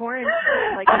literally the quarantine.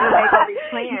 Like, you make all these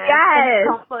plans and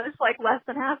accomplish, like, less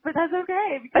than half, but that's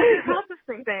okay because you're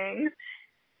accomplishing things.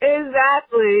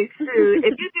 Exactly. True.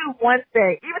 If you do one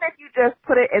thing, even if you just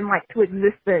put it in, like, to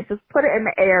existence, just put it in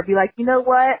the air, be like, you know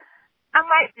what? I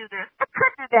might do this. I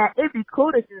could do that. It'd be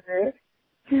cool to do this.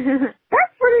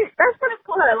 That's pretty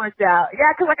cool how that worked out.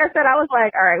 Yeah, because like I said, I was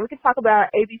like, all right, we can talk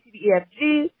about A, B, C, D, E, F,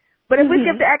 G. But if we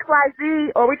skip the X, Y,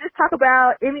 Z, or we just talk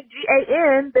about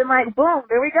MEGAN, then like, boom,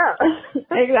 there we go.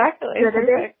 Exactly.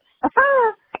 Perfect.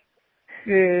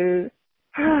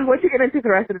 What you get into for the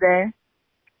rest of the day?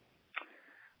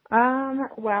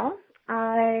 Well,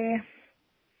 I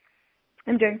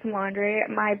am doing some laundry.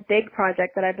 My big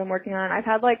project that I've been working on, I've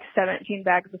had like 17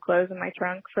 bags of clothes in my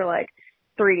trunk for like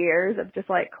 3 years of just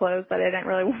like clothes that I didn't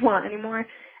really want anymore.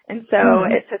 And so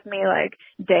it took me like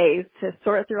days to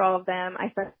sort through all of them.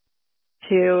 I sent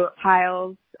 2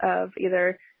 piles of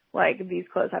either like these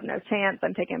clothes have no chance,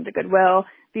 I'm taking them to Goodwill.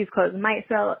 These clothes might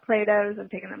sell at Plato's, I'm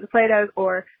taking them to Plato's,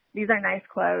 or these are nice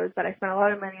clothes that I spent a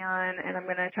lot of money on and I'm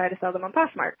going to try to sell them on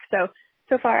Poshmark. So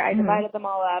far I divided them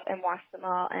all up and washed them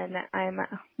all and I'm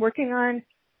working on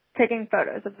taking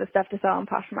photos of the stuff to sell on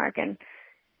Poshmark and,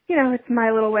 you know, it's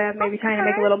my little way of maybe trying to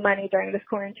make a little money during this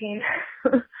quarantine.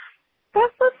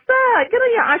 That's what's up. Get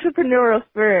on your entrepreneurial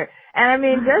spirit. And I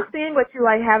mean, just seeing what you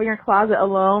like have in your closet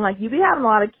alone, like you be having a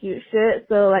lot of cute shit.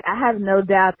 So like, I have no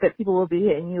doubt that people will be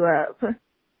hitting you up.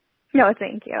 No,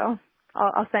 thank you.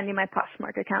 I'll send you my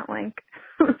Poshmark account link.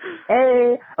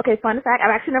 Hey, okay. Fun fact: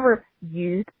 I've actually never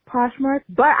used Poshmark,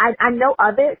 but I know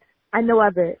of it.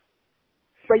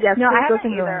 But yes, no, I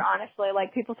haven't either. Honestly,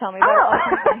 like people tell me about it all the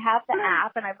time. I have the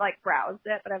app and I've like browsed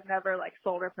it, but I've never like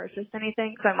sold or purchased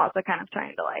anything. So I'm also kind of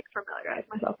trying to like familiarize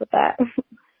myself with that.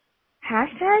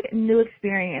 Hashtag new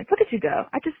experience. Look at you go.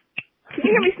 Can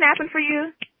you hear me snapping for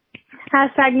you?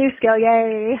 Hashtag new skill,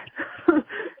 yay.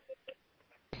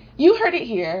 You heard it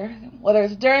here. Whether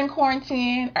it's during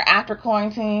quarantine or after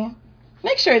quarantine,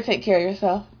 make sure to take care of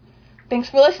yourself. Thanks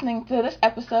for listening to this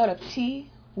episode of Tea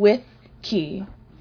with Key.